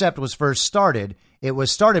Intercept was first started, it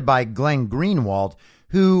was started by Glenn Greenwald,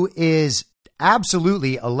 who is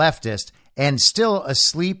absolutely a leftist and still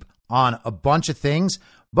asleep on a bunch of things,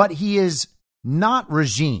 but he is not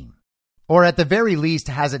regime, or at the very least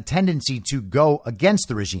has a tendency to go against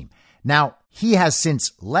the regime. Now, he has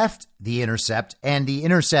since left The Intercept, and The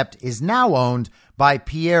Intercept is now owned by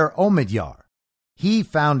Pierre Omidyar. He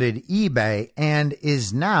founded eBay and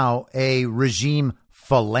is now a regime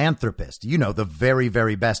philanthropist. You know, the very,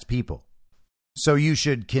 very best people. So you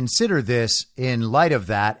should consider this in light of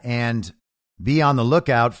that and be on the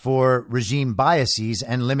lookout for regime biases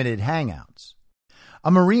and limited hangouts. A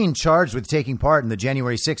Marine charged with taking part in the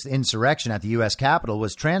January 6th insurrection at the U.S. Capitol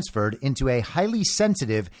was transferred into a highly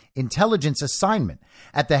sensitive intelligence assignment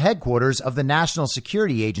at the headquarters of the National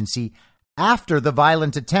Security Agency after the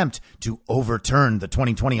violent attempt to overturn the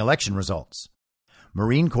 2020 election results.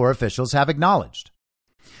 Marine Corps officials have acknowledged.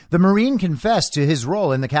 The Marine confessed to his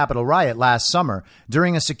role in the Capitol riot last summer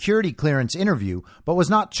during a security clearance interview, but was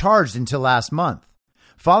not charged until last month.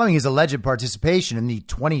 Following his alleged participation in the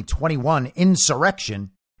 2021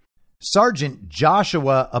 insurrection, Sergeant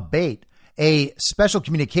Joshua Abate, a special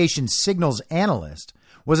communications signals analyst,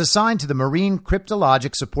 was assigned to the Marine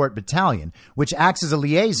Cryptologic Support Battalion, which acts as a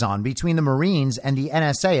liaison between the Marines and the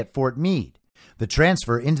NSA at Fort Meade. The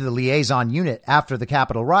transfer into the liaison unit after the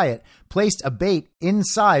Capitol riot placed Abate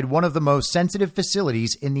inside one of the most sensitive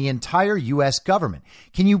facilities in the entire U.S. government.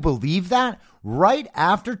 Can you believe that? Right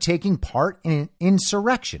after taking part in an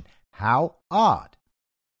insurrection. How odd.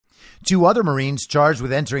 Two other Marines charged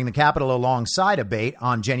with entering the Capitol alongside Abate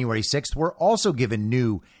on January 6th were also given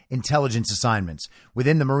new intelligence assignments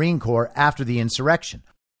within the Marine Corps after the insurrection,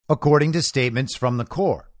 according to statements from the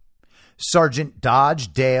Corps. Sergeant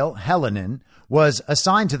Dodge Dale Hellinan was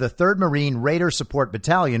assigned to the 3rd Marine Raider Support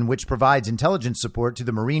Battalion, which provides intelligence support to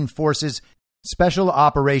the Marine Forces Special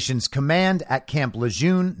Operations Command at Camp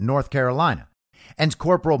Lejeune, North Carolina. And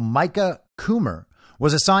Corporal Micah Coomer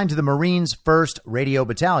was assigned to the Marines' 1st Radio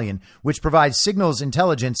Battalion, which provides signals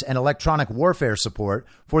intelligence and electronic warfare support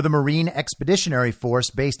for the Marine Expeditionary Force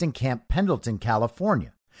based in Camp Pendleton,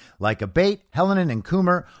 California. Like Abate, Hellinan, and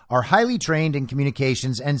Coomer are highly trained in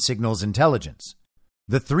communications and signals intelligence.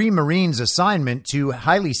 The 3 Marines' assignment to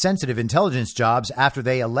highly sensitive intelligence jobs after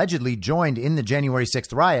they allegedly joined in the January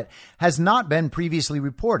 6th riot has not been previously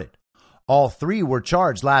reported. All 3 were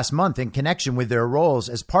charged last month in connection with their roles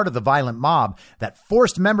as part of the violent mob that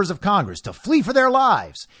forced members of Congress to flee for their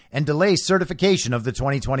lives and delay certification of the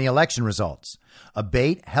 2020 election results.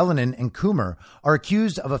 Abate, Hellinan, and Coomer are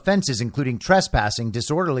accused of offenses including trespassing,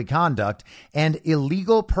 disorderly conduct, and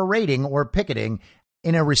illegal parading or picketing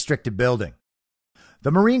in a restricted building.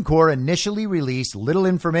 The Marine Corps initially released little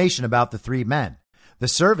information about the 3 men. The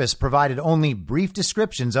service provided only brief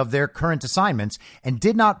descriptions of their current assignments and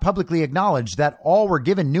did not publicly acknowledge that all were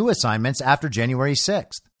given new assignments after January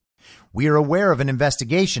 6th. We are aware of an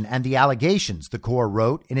investigation and the allegations, the Corps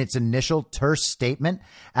wrote in its initial terse statement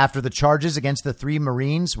after the charges against the 3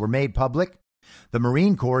 Marines were made public. The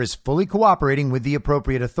Marine Corps is fully cooperating with the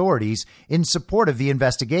appropriate authorities in support of the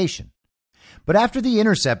investigation. But after The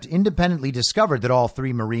Intercept independently discovered that all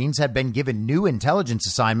 3 Marines had been given new intelligence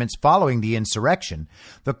assignments following the insurrection,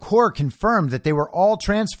 the Corps confirmed that they were all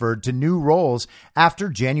transferred to new roles after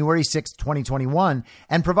January 6, 2021,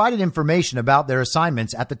 and provided information about their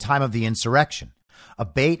assignments at the time of the insurrection.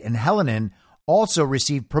 Abate and Hellinan also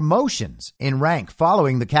received promotions in rank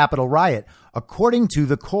following the Capitol riot, according to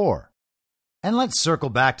the Corps. And let's circle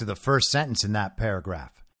back to the first sentence in that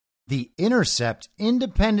paragraph. The Intercept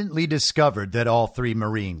independently discovered that all 3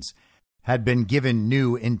 Marines had been given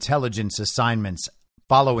new intelligence assignments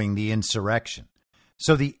following the insurrection.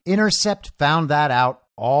 So the Intercept found that out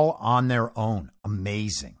all on their own.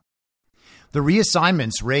 Amazing. The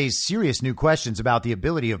reassignments raised serious new questions about the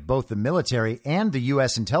ability of both the military and the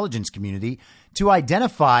U.S. intelligence community to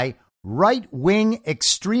identify right-wing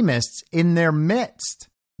extremists in their midst.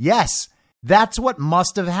 Yes, that's what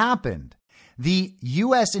must have happened. The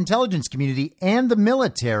U.S. intelligence community and the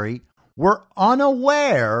military were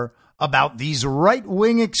unaware about these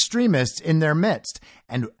right-wing extremists in their midst.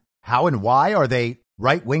 And how and why are they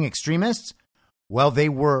right-wing extremists? Well, they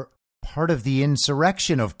were part of the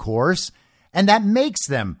insurrection, of course, and that makes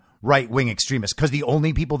them right-wing extremists because the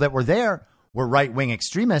only people that were there were right-wing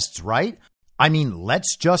extremists, right? I mean,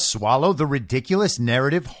 let's just swallow the ridiculous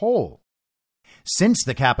narrative whole. Since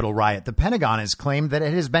the Capitol riot, the Pentagon has claimed that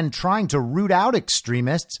it has been trying to root out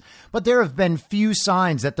extremists, but there have been few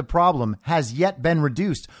signs that the problem has yet been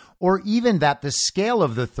reduced or even that the scale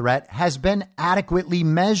of the threat has been adequately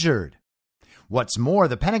measured. What's more,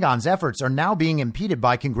 the Pentagon's efforts are now being impeded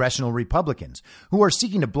by congressional Republicans who are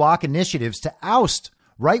seeking to block initiatives to oust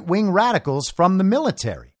right-wing radicals from the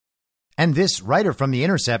military. And this writer from The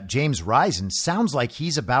Intercept, James Risen, sounds like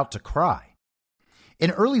he's about to cry.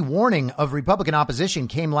 An early warning of Republican opposition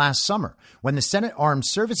came last summer when the Senate Armed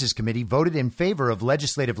Services Committee voted in favor of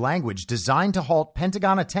legislative language designed to halt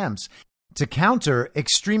Pentagon attempts to counter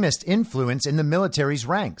extremist influence in the military's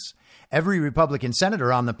ranks. Every Republican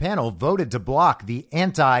senator on the panel voted to block the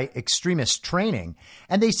anti-extremist training,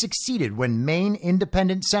 and they succeeded when Maine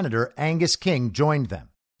Independent Senator Angus King joined them.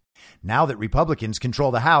 Now that Republicans control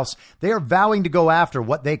the House, they are vowing to go after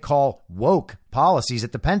what they call woke policies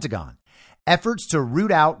at the Pentagon. Efforts to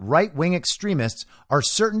root out right-wing extremists are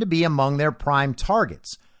certain to be among their prime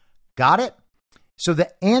targets. Got it? So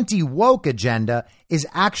the anti-woke agenda is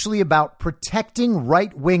actually about protecting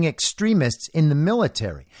right-wing extremists in the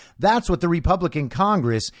military. That's what the Republican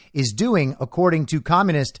Congress is doing, according to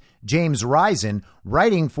communist James Risen,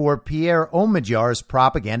 writing for Pierre Omidyar's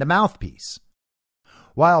propaganda mouthpiece.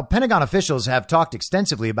 While Pentagon officials have talked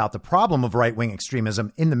extensively about the problem of right-wing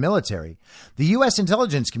extremism in the military, the U.S.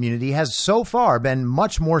 intelligence community has so far been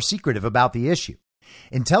much more secretive about the issue.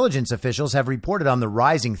 Intelligence officials have reported on the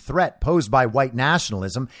rising threat posed by white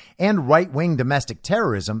nationalism and right-wing domestic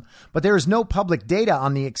terrorism, but there is no public data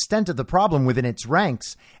on the extent of the problem within its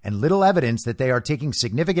ranks and little evidence that they are taking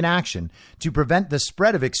significant action to prevent the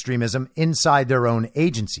spread of extremism inside their own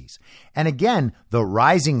agencies. And again, the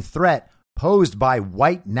rising threat posed by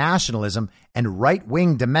white nationalism and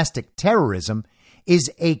right-wing domestic terrorism is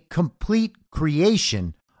a complete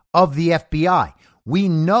creation of the FBI. We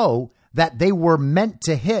know that they were meant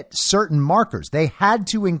to hit certain markers. They had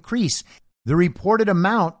to increase the reported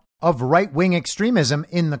amount of right-wing extremism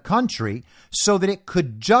in the country so that it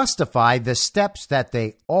could justify the steps that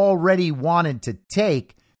they already wanted to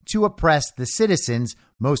take to oppress the citizens,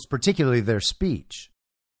 most particularly their speech.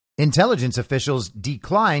 Intelligence officials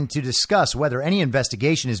declined to discuss whether any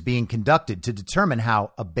investigation is being conducted to determine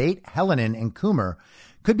how Abate, Hellinan, and Coomer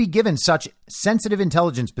could be given such sensitive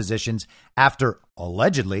intelligence positions after,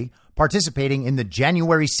 allegedly, participating in the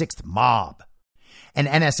January 6th mob. An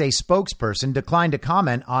NSA spokesperson declined to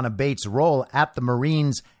comment on Abate's role at the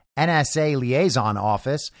Marines' NSA liaison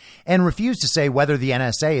office and refused to say whether the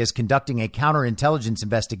NSA is conducting a counterintelligence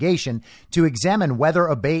investigation to examine whether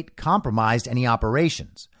Abate compromised any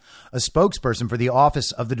operations. A spokesperson for the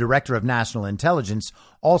Office of the Director of National Intelligence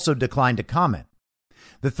also declined to comment.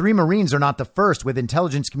 The 3 Marines are not the first with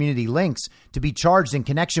intelligence community links to be charged in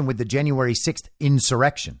connection with the January 6th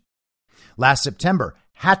insurrection. Last September,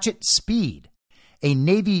 Hatchet Speed, a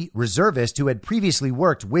Navy reservist who had previously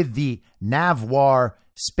worked with the NAVWAR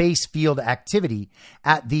space field activity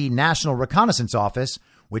at the National Reconnaissance Office,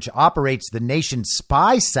 which operates the nation's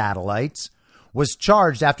spy satellites, was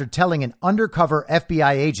charged after telling an undercover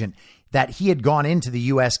FBI agent that he had gone into the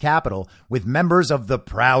U.S. Capitol with members of the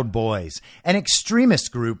Proud Boys, an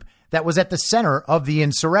extremist group that was at the center of the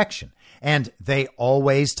insurrection. And they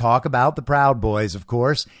always talk about the Proud Boys, of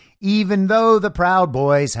course, even though the Proud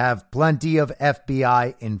Boys have plenty of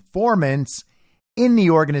FBI informants in the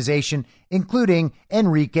organization, including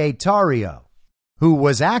Enrique Tarrio, who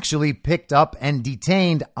was actually picked up and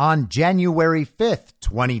detained on January 5th,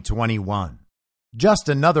 2021. Just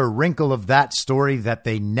another wrinkle of that story that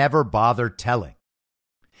they never bothered telling.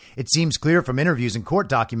 It seems clear from interviews and court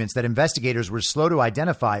documents that investigators were slow to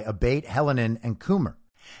identify Abate, Hellinan, and Coomer.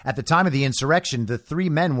 At the time of the insurrection, the three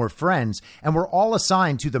men were friends and were all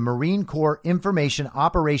assigned to the Marine Corps Information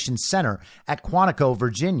Operations Center at Quantico,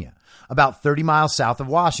 Virginia, about 30 miles south of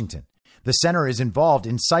Washington. The center is involved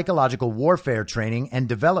in psychological warfare training and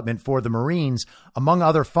development for the Marines, among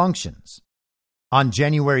other functions. On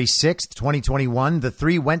January 6, 2021, the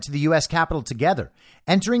three went to the U.S. Capitol together,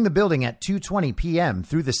 entering the building at 2:20 p.m.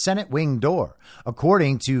 through the Senate wing door,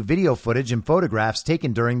 according to video footage and photographs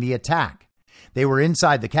taken during the attack. They were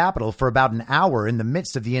inside the Capitol for about an hour in the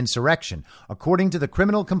midst of the insurrection, according to the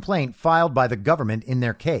criminal complaint filed by the government in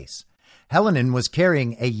their case. Hellinan was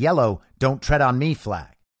carrying a yellow "Don't Tread on Me"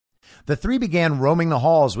 flag. The three began roaming the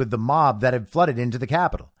halls with the mob that had flooded into the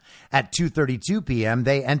Capitol. At 2:32 p.m.,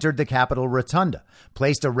 they entered the Capitol Rotunda,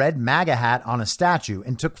 placed a red MAGA hat on a statue,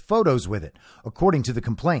 and took photos with it, according to the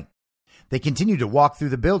complaint. They continued to walk through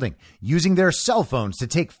the building, using their cell phones to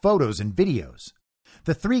take photos and videos.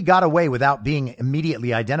 The three got away without being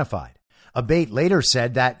immediately identified. Abate later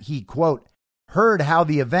said that he, quote, heard how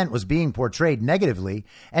the event was being portrayed negatively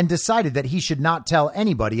and decided that he should not tell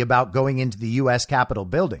anybody about going into the U.S. Capitol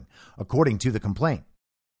building, according to the complaint.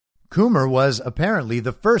 Coomer was apparently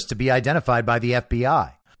the first to be identified by the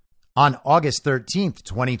FBI. On August 13th,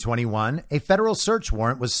 2021, a federal search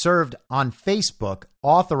warrant was served on Facebook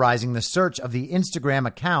authorizing the search of the Instagram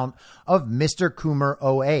account of Mr. Coomer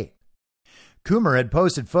 08. Coomer had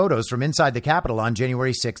posted photos from inside the Capitol on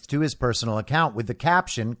January 6th to his personal account with the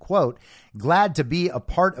caption, quote, glad to be a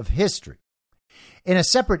part of history. In a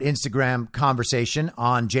separate Instagram conversation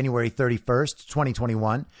on January 31st,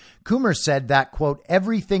 2021, Coomer said that, quote,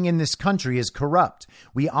 everything in this country is corrupt.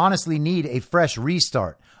 We honestly need a fresh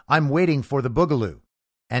restart. I'm waiting for the boogaloo,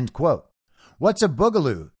 end quote. What's a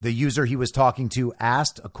boogaloo? The user he was talking to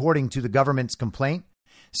asked, according to the government's complaint.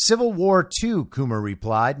 Civil War II, Coomer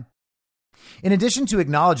replied. In addition to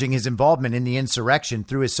acknowledging his involvement in the insurrection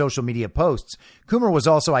through his social media posts, Coomer was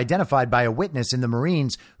also identified by a witness in the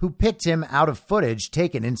Marines who picked him out of footage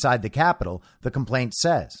taken inside the Capitol, the complaint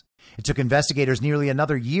says. It took investigators nearly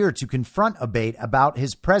another year to confront Abate about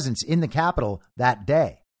his presence in the Capitol that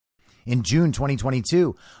day. In June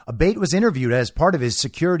 2022, Abate was interviewed as part of his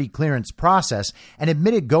security clearance process and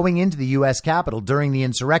admitted going into the U.S. Capitol during the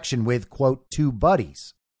insurrection with, quote, two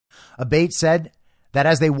buddies. Abate said that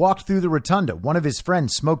as they walked through the rotunda, one of his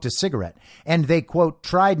friends smoked a cigarette and they, quote,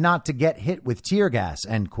 tried not to get hit with tear gas,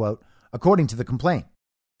 end quote, according to the complaint.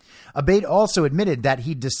 Abate also admitted that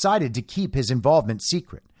he decided to keep his involvement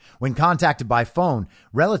secret. When contacted by phone,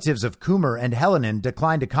 relatives of Coomer and Hellinan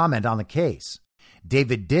declined to comment on the case.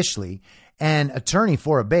 David Dishley, an attorney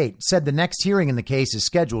for Abate, said the next hearing in the case is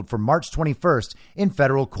scheduled for March 21st in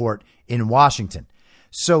federal court in Washington.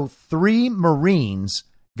 So 3 Marines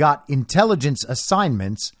got intelligence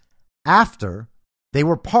assignments after they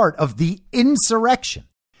were part of the insurrection.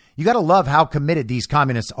 You got to love how committed these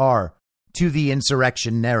communists are to the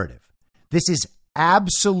insurrection narrative. This is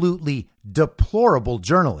absolutely deplorable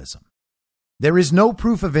journalism. There is no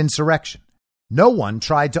proof of insurrection. No one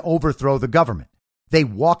tried to overthrow the government. They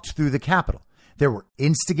walked through the Capitol. There were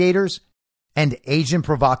instigators and agent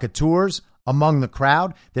provocateurs among the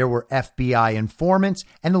crowd. There were FBI informants,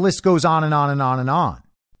 and the list goes on and on and on and on.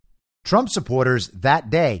 Trump supporters that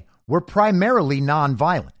day were primarily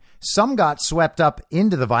nonviolent. Some got swept up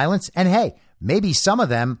into the violence, and hey, maybe some of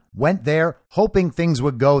them went there hoping things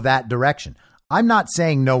would go that direction. I'm not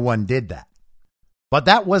saying no one did that, but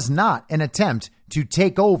that was not an attempt to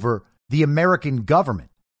take over the American government.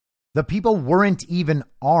 The people weren't even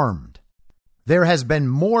armed. There has been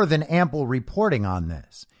more than ample reporting on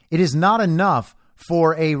this. It is not enough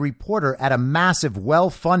for a reporter at a massive,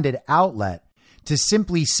 well-funded outlet to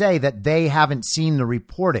simply say that they haven't seen the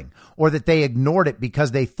reporting or that they ignored it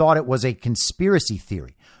because they thought it was a conspiracy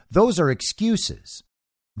theory. Those are excuses.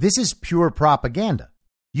 This is pure propaganda.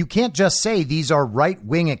 You can't just say these are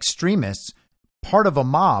right-wing extremists, part of a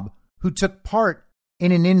mob who took part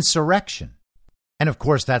in an insurrection. And of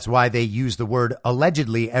course, that's why they use the word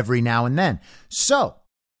allegedly every now and then. So,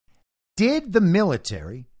 did the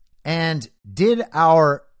military and did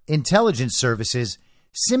our intelligence services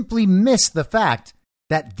simply miss the fact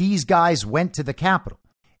that these guys went to the Capitol?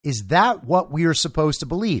 Is that what we are supposed to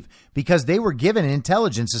believe? Because they were given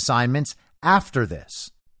intelligence assignments after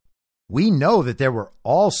this. We know that there were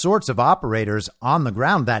all sorts of operators on the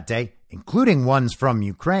ground that day, including ones from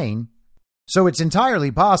Ukraine. So it's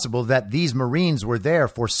entirely possible that these Marines were there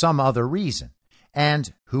for some other reason.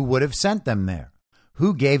 And who would have sent them there?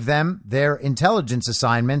 Who gave them their intelligence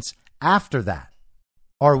assignments after that?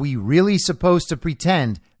 Are we really supposed to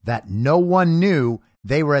pretend that no one knew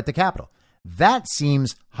they were at the Capitol? That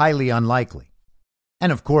seems highly unlikely.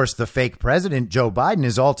 And of course, the fake president, Joe Biden,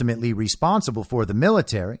 is ultimately responsible for the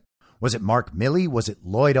military. Was it Mark Milley? Was it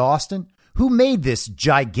Lloyd Austin? Who made this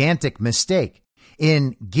gigantic mistake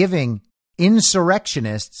in giving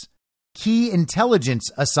insurrectionists key intelligence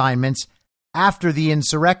assignments after the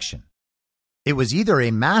insurrection? It was either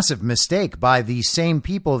a massive mistake by the same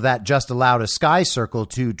people that just allowed a sky circle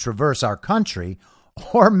to traverse our country,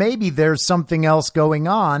 or maybe there's something else going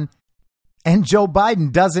on and Joe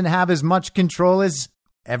Biden doesn't have as much control as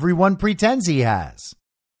everyone pretends he has.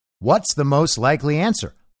 What's the most likely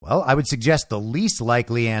answer? Well, I would suggest the least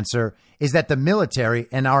likely answer is that the military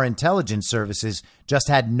and our intelligence services just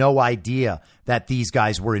had no idea that these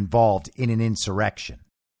guys were involved in an insurrection.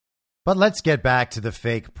 But let's get back to the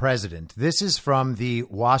fake president. This is from the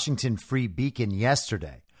Washington Free Beacon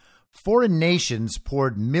yesterday. Foreign nations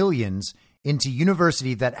poured millions into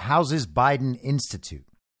university that houses Biden Institute.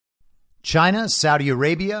 China, Saudi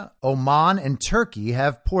Arabia, Oman, and Turkey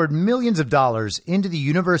have poured millions of dollars into the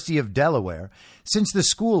University of Delaware since the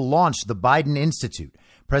school launched the Biden Institute,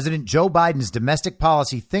 President Joe Biden's domestic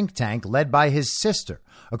policy think tank led by his sister,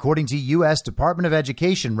 according to U.S. Department of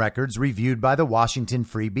Education records reviewed by the Washington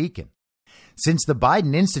Free Beacon. Since the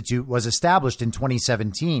Biden Institute was established in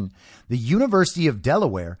 2017, the University of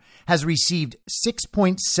Delaware has received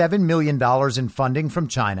 $6.7 million in funding from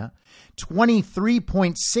China,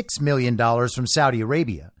 $23.6 million from Saudi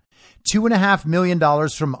Arabia, $2.5 million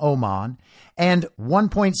from Oman, and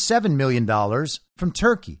 $1.7 million from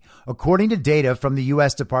Turkey, according to data from the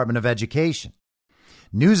U.S. Department of Education.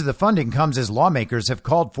 News of the funding comes as lawmakers have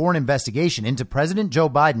called for an investigation into President Joe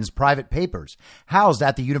Biden's private papers housed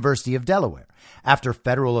at the University of Delaware after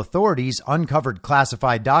federal authorities uncovered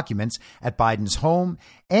classified documents at Biden's home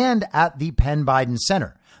and at the Penn Biden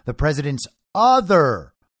Center, the president's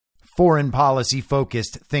other foreign policy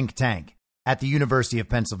focused think tank at the University of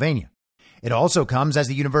Pennsylvania. It also comes as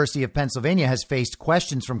the University of Pennsylvania has faced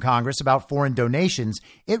questions from Congress about foreign donations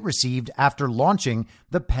it received after launching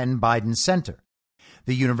the Penn Biden Center.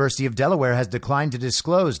 The University of Delaware has declined to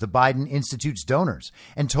disclose the Biden Institute's donors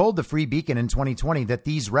and told the Free Beacon in 2020 that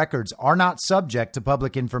these records are not subject to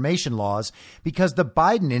public information laws because the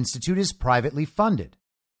Biden Institute is privately funded.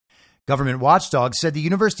 Government watchdogs said the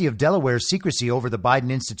University of Delaware's secrecy over the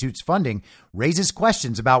Biden Institute's funding raises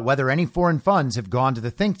questions about whether any foreign funds have gone to the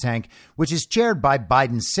think tank, which is chaired by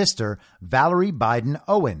Biden's sister, Valerie Biden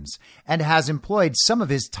Owens, and has employed some of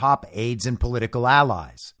his top aides and political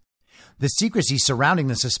allies. The secrecy surrounding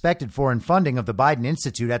the suspected foreign funding of the Biden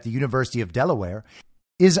Institute at the University of Delaware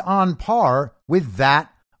is on par with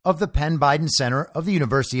that of the Penn Biden Center of the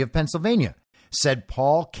University of Pennsylvania, said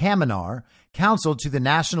Paul Kamenar, counsel to the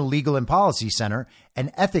National Legal and Policy Center,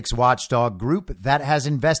 an ethics watchdog group that has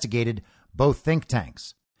investigated both think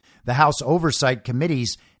tanks. The House oversight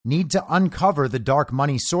committees need to uncover the dark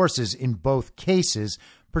money sources in both cases,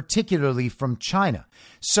 particularly from China.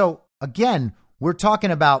 So again, we're talking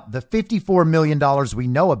about the $54 million we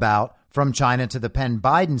know about from China to the Penn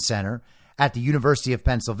Biden Center at the University of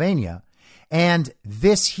Pennsylvania. And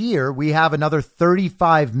this here, we have another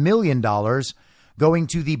 $35 million going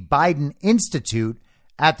to the Biden Institute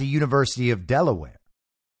at the University of Delaware.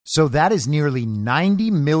 So that is nearly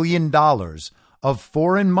 $90 million of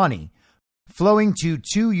foreign money flowing to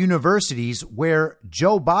two universities where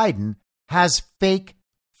Joe Biden has fake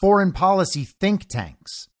foreign policy think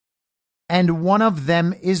tanks. And one of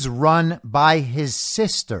them is run by his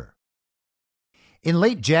sister. In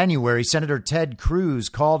late January, Senator Ted Cruz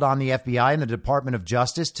called on the FBI and the Department of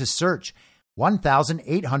Justice to search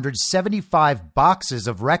 1,875 boxes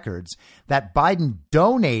of records that Biden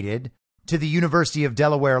donated to the University of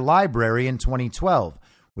Delaware Library in 2012,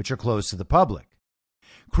 which are closed to the public.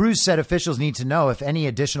 Cruz said officials need to know if any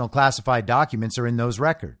additional classified documents are in those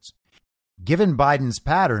records. Given Biden's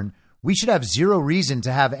pattern, we should have zero reason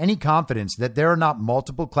to have any confidence that there are not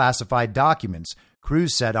multiple classified documents,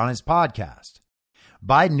 Cruz said on his podcast.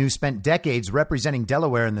 Biden, who spent decades representing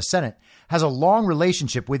Delaware in the Senate, has a long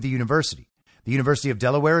relationship with the university. The University of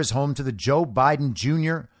Delaware is home to the Joe Biden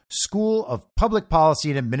Jr. School of Public Policy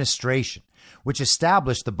and Administration, which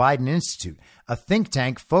established the Biden Institute, a think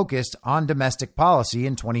tank focused on domestic policy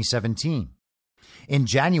in 2017. In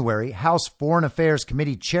January, House Foreign Affairs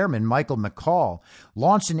Committee Chairman Michael McCaul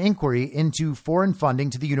launched an inquiry into foreign funding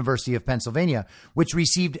to the University of Pennsylvania, which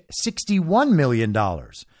received $61 million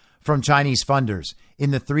from Chinese funders in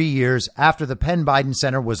the 3 years after the Penn Biden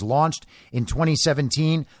Center was launched in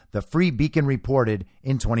 2017, the Free Beacon reported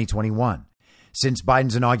in 2021. Since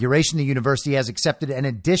Biden's inauguration, the university has accepted an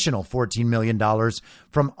additional $14 million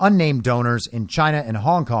from unnamed donors in China and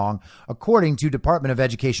Hong Kong, according to Department of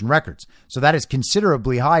Education records. So that is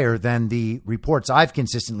considerably higher than the reports I've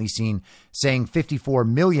consistently seen saying $54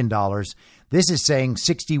 million. This is saying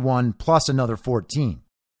 61 plus another 14.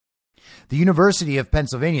 The University of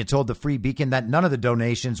Pennsylvania told the Free Beacon that none of the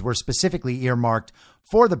donations were specifically earmarked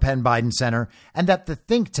for the Penn Biden Center and that the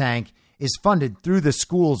think tank is funded through the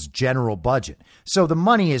school's general budget. So the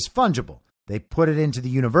money is fungible. They put it into the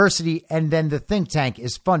university and then the think tank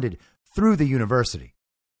is funded through the university.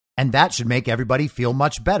 And that should make everybody feel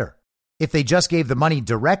much better. If they just gave the money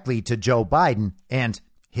directly to Joe Biden and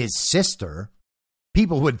his sister,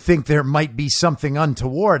 people would think there might be something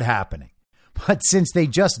untoward happening. But since they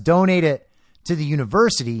just donate it to the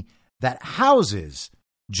university that houses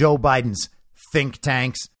Joe Biden's think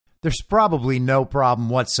tanks, there's probably no problem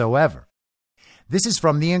whatsoever. This is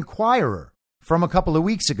from the Inquirer from a couple of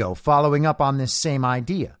weeks ago, following up on this same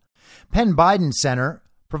idea. Penn Biden Center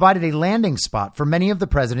provided a landing spot for many of the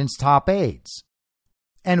president's top aides.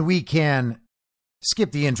 And we can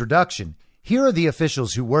skip the introduction. Here are the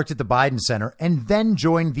officials who worked at the Biden Center and then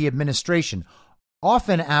joined the administration,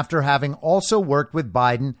 often after having also worked with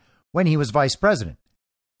Biden when he was vice president.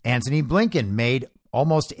 Antony Blinken made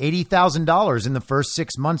almost $80,000 in the first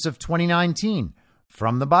 6 months of 2019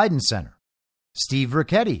 from the Biden Center. Steve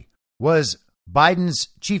Ricchetti was Biden's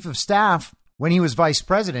chief of staff when he was vice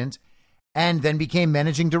president and then became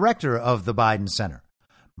managing director of the Biden Center.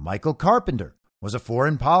 Michael Carpenter was a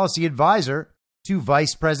foreign policy advisor to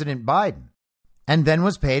Vice President Biden and then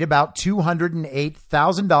was paid about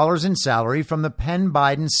 $208,000 in salary from the Penn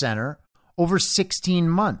Biden Center over 16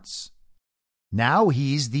 months. Now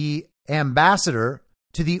he's the ambassador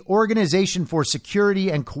to the Organization for Security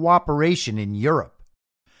and Cooperation in Europe.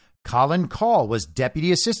 Colin Kahl was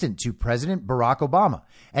deputy assistant to President Barack Obama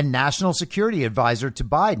and national security advisor to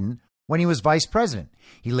Biden when he was vice president.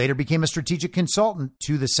 He later became a strategic consultant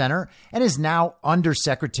to the center and is now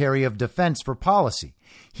undersecretary of defense for policy.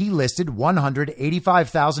 He listed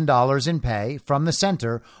 $185,000 in pay from the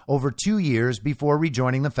center over 2 years before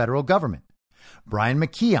rejoining the federal government. Brian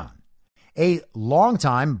McKeon, a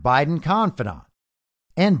longtime Biden confidant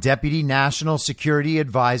and deputy national security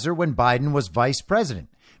advisor when Biden was vice president,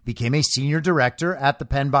 became a senior director at the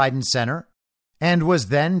Penn Biden Center and was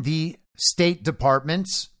then the State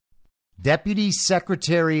Department's Deputy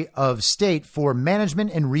Secretary of State for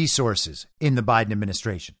Management and Resources in the Biden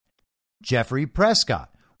administration. Jeffrey Prescott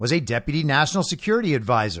was a Deputy National Security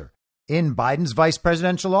Advisor in Biden's vice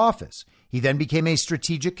presidential office. He then became a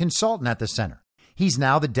strategic consultant at the center. He's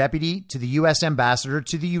now the deputy to the U.S. ambassador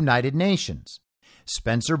to the United Nations.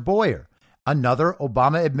 Spencer Boyer, another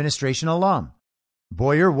Obama administration alum.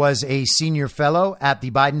 Boyer was a senior fellow at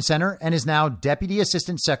the Biden Center and is now Deputy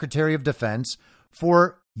Assistant Secretary of Defense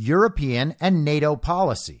for European and NATO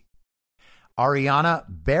policy. Ariana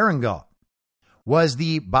Berengaud was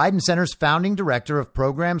the Biden Center's founding director of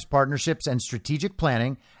programs, partnerships, and strategic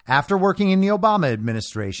planning after working in the Obama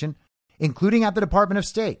administration, including at the Department of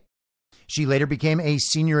State. She later became a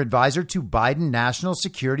senior advisor to Biden National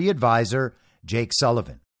Security Advisor Jake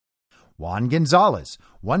Sullivan. Juan Gonzalez,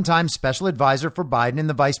 one-time special advisor for Biden in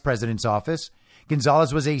the vice president's office.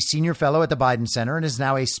 Gonzalez was a senior fellow at the Biden Center and is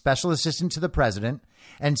now a special assistant to the president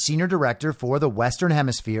and senior director for the Western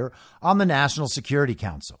Hemisphere on the National Security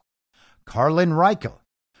Council. Karlyn Reichel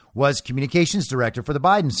was communications director for the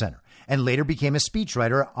Biden Center and later became a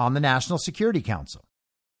speechwriter on the National Security Council.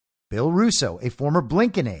 Bill Russo, a former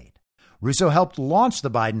Blinken aide. Russo helped launch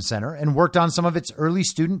the Biden Center and worked on some of its early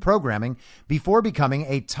student programming before becoming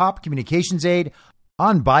a top communications aide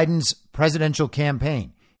on Biden's presidential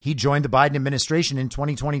campaign. He joined the Biden administration in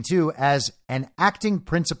 2022 as an acting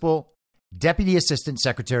principal deputy assistant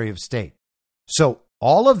secretary of state. So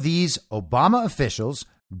all of these Obama officials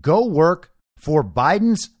go work for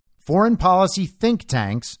Biden's foreign policy think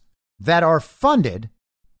tanks that are funded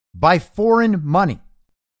by foreign money.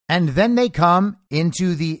 And then they come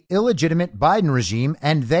into the illegitimate Biden regime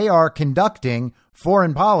and they are conducting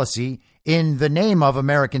foreign policy in the name of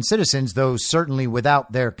American citizens, though certainly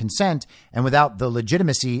without their consent and without the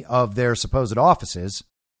legitimacy of their supposed offices.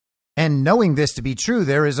 And knowing this to be true,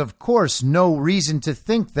 there is, of course, no reason to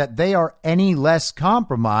think that they are any less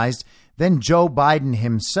compromised than Joe Biden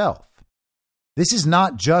himself. This is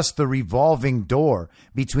not just the revolving door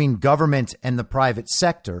between government and the private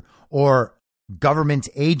sector or government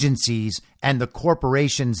agencies and the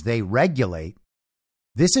corporations they regulate.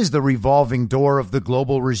 This is the revolving door of the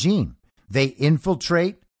global regime. They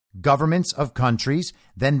infiltrate governments of countries,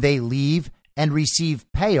 then they leave and receive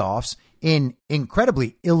payoffs in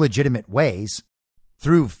incredibly illegitimate ways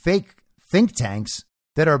through fake think tanks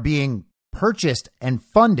that are being purchased and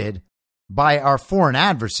funded by our foreign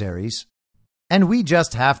adversaries, and we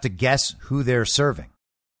just have to guess who they're serving.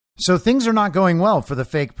 So things are not going well for the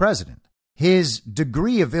fake president. His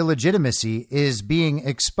degree of illegitimacy is being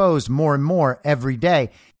exposed more and more every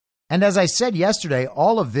day. And as I said yesterday,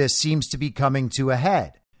 all of this seems to be coming to a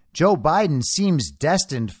head. Joe Biden seems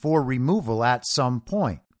destined for removal at some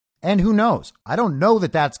point. And who knows? I don't know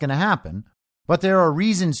that that's going to happen, but there are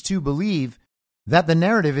reasons to believe that the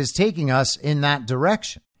narrative is taking us in that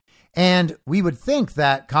direction. And we would think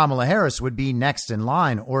that Kamala Harris would be next in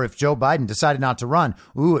line, or if Joe Biden decided not to run,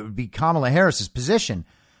 it would be Kamala Harris's position.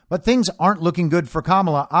 But things aren't looking good for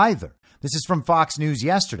Kamala either. This is from Fox News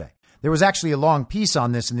yesterday. There was actually a long piece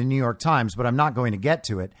on this in the New York Times, but I'm not going to get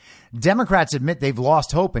to it. Democrats admit they've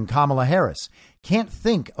lost hope in Kamala Harris. Can't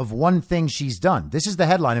think of one thing she's done. This is the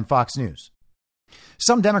headline in Fox News.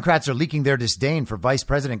 Some Democrats are leaking their disdain for Vice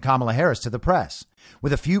President Kamala Harris to the press,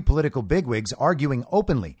 with a few political bigwigs arguing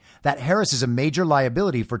openly that Harris is a major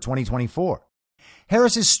liability for 2024.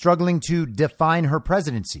 Harris is struggling to define her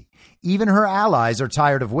presidency. Even her allies are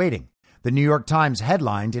tired of waiting, the New York Times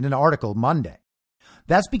headlined in an article Monday.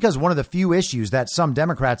 That's because one of the few issues that some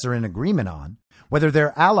Democrats are in agreement on, whether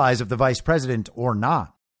they're allies of the vice president or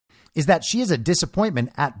not, is that she is a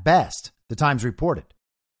disappointment at best, the Times reported.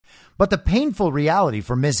 But the painful reality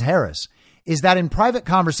for Ms. Harris is that in private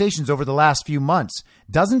conversations over the last few months,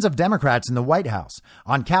 dozens of Democrats in the White House,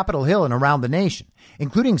 on Capitol Hill and around the nation,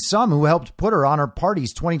 including some who helped put her on her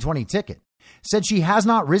party's 2020 ticket, said she has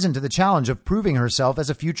not risen to the challenge of proving herself as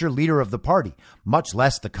a future leader of the party, much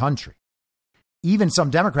less the country. Even some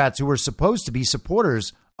Democrats who were supposed to be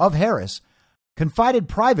supporters of Harris confided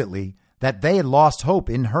privately that they had lost hope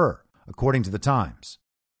in her, according to the Times.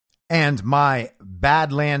 And my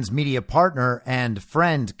Badlands media partner and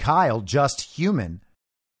friend Kyle, Just Human,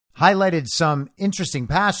 highlighted some interesting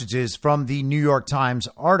passages from the New York Times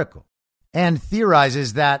article and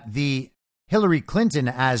theorizes that the Hillary Clinton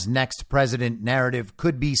as next president narrative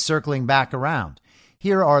could be circling back around.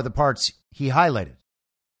 Here are the parts he highlighted.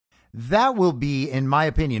 That will be, in my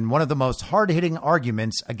opinion, one of the most hard-hitting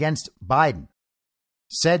arguments against Biden,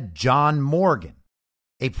 said John Morgan,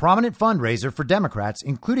 a prominent fundraiser for Democrats,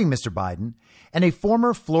 including Mr. Biden, and a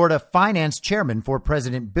former Florida finance chairman for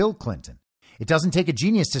President Bill Clinton. It doesn't take a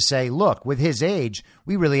genius to say, look, with his age,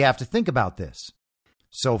 we really have to think about this.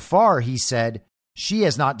 So far, he said, she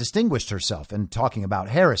has not distinguished herself, and talking about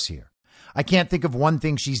Harris here. I can't think of one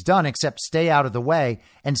thing she's done except stay out of the way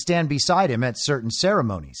and stand beside him at certain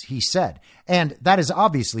ceremonies, he said. And that is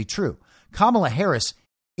obviously true. Kamala Harris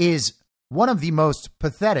is one of the most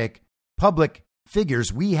pathetic public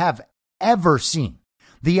figures we have ever seen.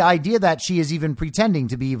 The idea that she is even pretending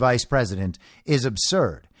to be vice president is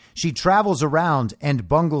absurd. She travels around and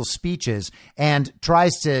bungles speeches and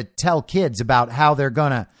tries to tell kids about how they're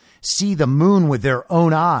going to see the moon with their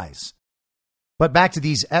own eyes. But back to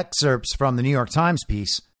these excerpts from the New York Times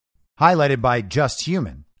piece, highlighted by Just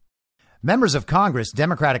Human. Members of Congress,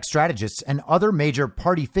 Democratic strategists, and other major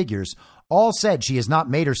party figures all said she has not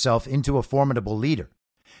made herself into a formidable leader.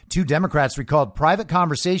 Two Democrats recalled private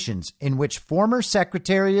conversations in which former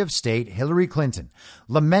Secretary of State Hillary Clinton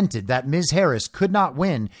lamented that Ms. Harris could not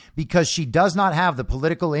win because she does not have the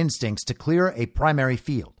political instincts to clear a primary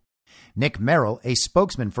field. Nick Merrill, a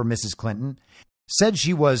spokesman for Mrs. Clinton, said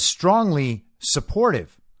she was strongly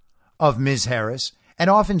supportive of Ms. Harris and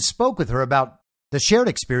often spoke with her about the shared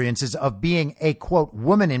experiences of being a, quote,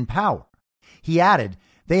 woman in power. He added,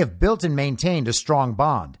 they have built and maintained a strong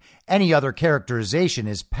bond. Any other characterization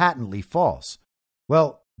is patently false.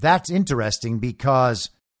 Well, that's interesting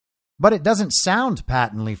but it doesn't sound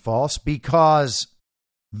patently false because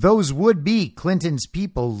those would be Clinton's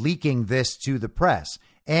people leaking this to the press.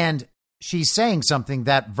 And she's saying something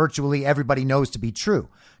that virtually everybody knows to be true.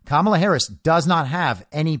 Kamala Harris does not have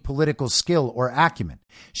any political skill or acumen.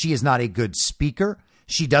 She is not a good speaker.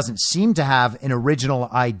 She doesn't seem to have an original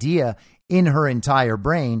idea in her entire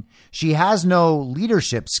brain. She has no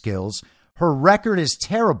leadership skills. Her record is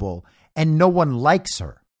terrible and no one likes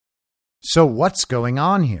her. So what's going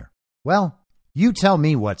on here? Well, you tell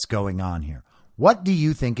me what's going on here. What do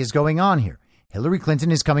you think is going on here? Hillary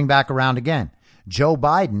Clinton is coming back around again. Joe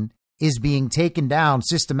Biden is being taken down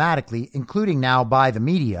systematically, including now by the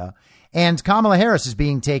media, and Kamala Harris is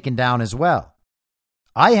being taken down as well.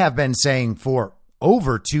 I have been saying for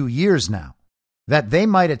over 2 years now that they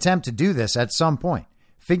might attempt to do this at some point,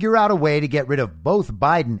 figure out a way to get rid of both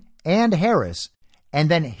Biden and Harris, and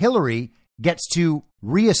then Hillary gets to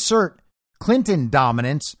reassert Clinton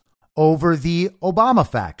dominance over the Obama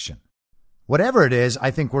faction. Whatever it is,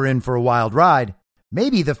 I think we're in for a wild ride.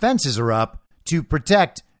 Maybe the fences are up to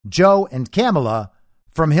protect Joe and Kamala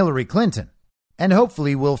from Hillary Clinton. And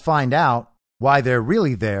hopefully we'll find out why they're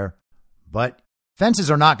really there. But fences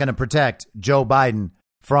are not going to protect Joe Biden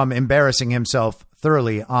from embarrassing himself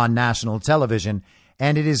thoroughly on national television.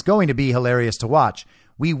 And it is going to be hilarious to watch.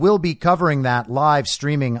 We will be covering that live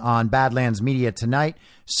streaming on Badlands Media tonight.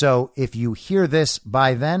 So if you hear this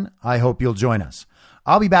by then, I hope you'll join us.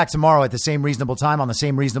 I'll be back tomorrow at the same reasonable time on the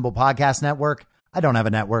same reasonable podcast network. I don't have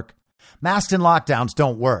a network. Masks and lockdowns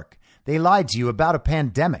don't work. They lied to you about a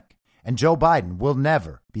pandemic, and Joe Biden will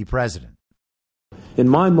never be president. In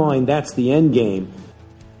my mind, that's the end game.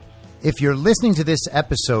 If you're listening to this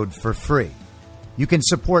episode for free, you can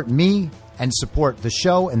support me and support the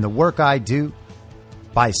show and the work I do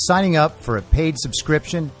by signing up for a paid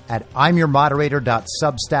subscription at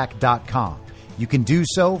imyourmoderator.substack.com. You can do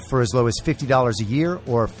so for as low as $50 a year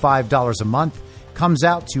or $5 a month. Comes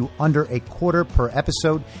out to under $0.25 per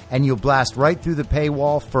episode, and you'll blast right through the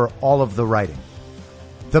paywall for all of the writing.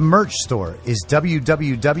 The merch store is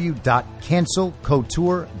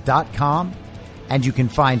www.cancelcouture.com, and you can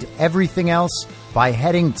find everything else by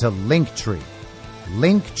heading to Linktree.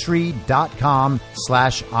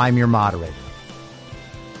 Linktree.com/I'mYourModerator.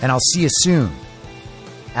 And I'll see you soon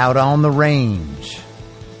out on the range.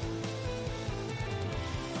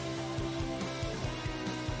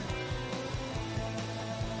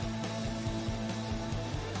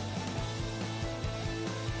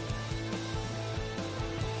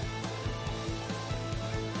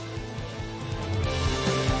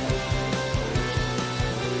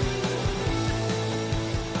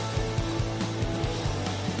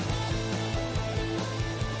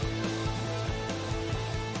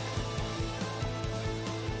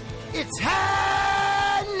 It's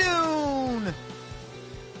high noon.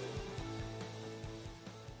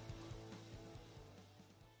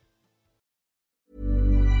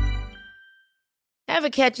 Ever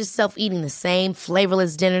catch yourself eating the same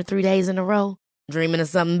flavorless dinner 3 days in a row? Dreaming of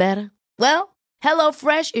something better? Well,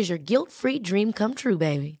 HelloFresh is your guilt-free dream come true,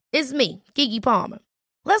 baby. It's me, Keke Palmer.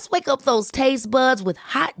 Let's wake up those taste buds with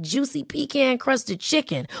hot, juicy pecan-crusted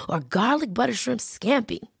chicken or garlic butter shrimp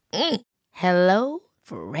scampi. Hello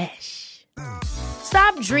Fresh.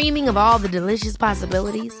 Stop dreaming of all the delicious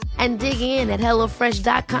possibilities and dig in at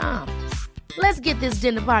HelloFresh.com. Let's get this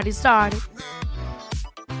dinner party started.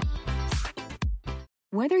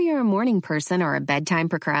 Whether you're a morning person or a bedtime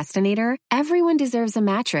procrastinator, everyone deserves a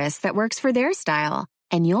mattress that works for their style.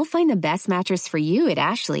 And you'll find the best mattress for you at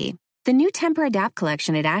Ashley. The new Temper-Adapt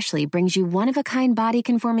collection at Ashley brings you one-of-a-kind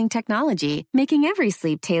body-conforming technology, making every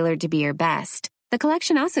sleep tailored to be your best. The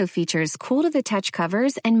collection also features cool-to-the-touch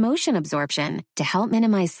covers and motion absorption to help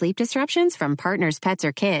minimize sleep disruptions from partners, pets,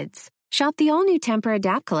 or kids. Shop the all-new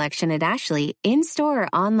Temper-Adapt collection at Ashley, in-store or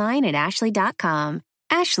online at ashley.com.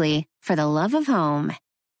 Ashley, for the love of home.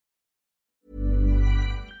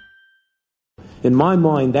 In my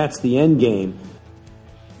mind, that's the end game.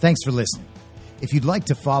 Thanks for listening. If you'd like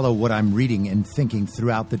to follow what I'm reading and thinking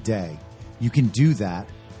throughout the day, you can do that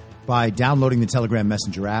by downloading the Telegram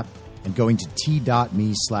Messenger app and going to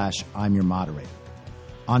t.me/I'mYourModerator.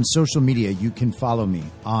 On social media, you can follow me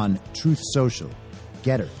on Truth Social,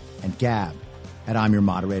 Getter, and Gab at I'm Your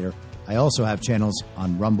Moderator. I also have channels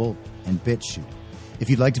on Rumble and BitChute. If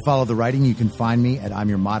you'd like to follow the writing, you can find me at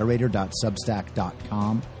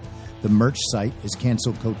imyourmoderator.substack.com. The merch site is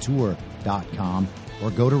cancelcouture.com, or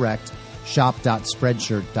go direct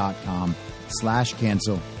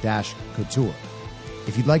shop.spreadshirt.com/cancel-couture.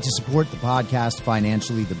 If you'd like to support the podcast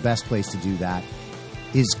financially, the best place to do that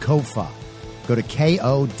is Ko-Fi. Go to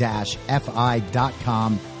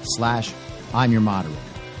ko-fi.com/I'mYourModerator.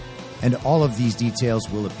 And all of these details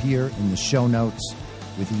will appear in the show notes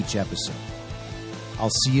with each episode. I'll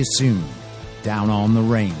see you soon down on the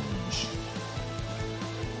range.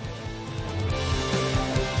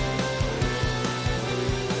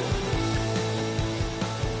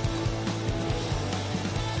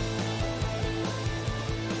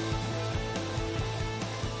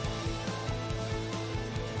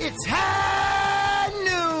 It's high.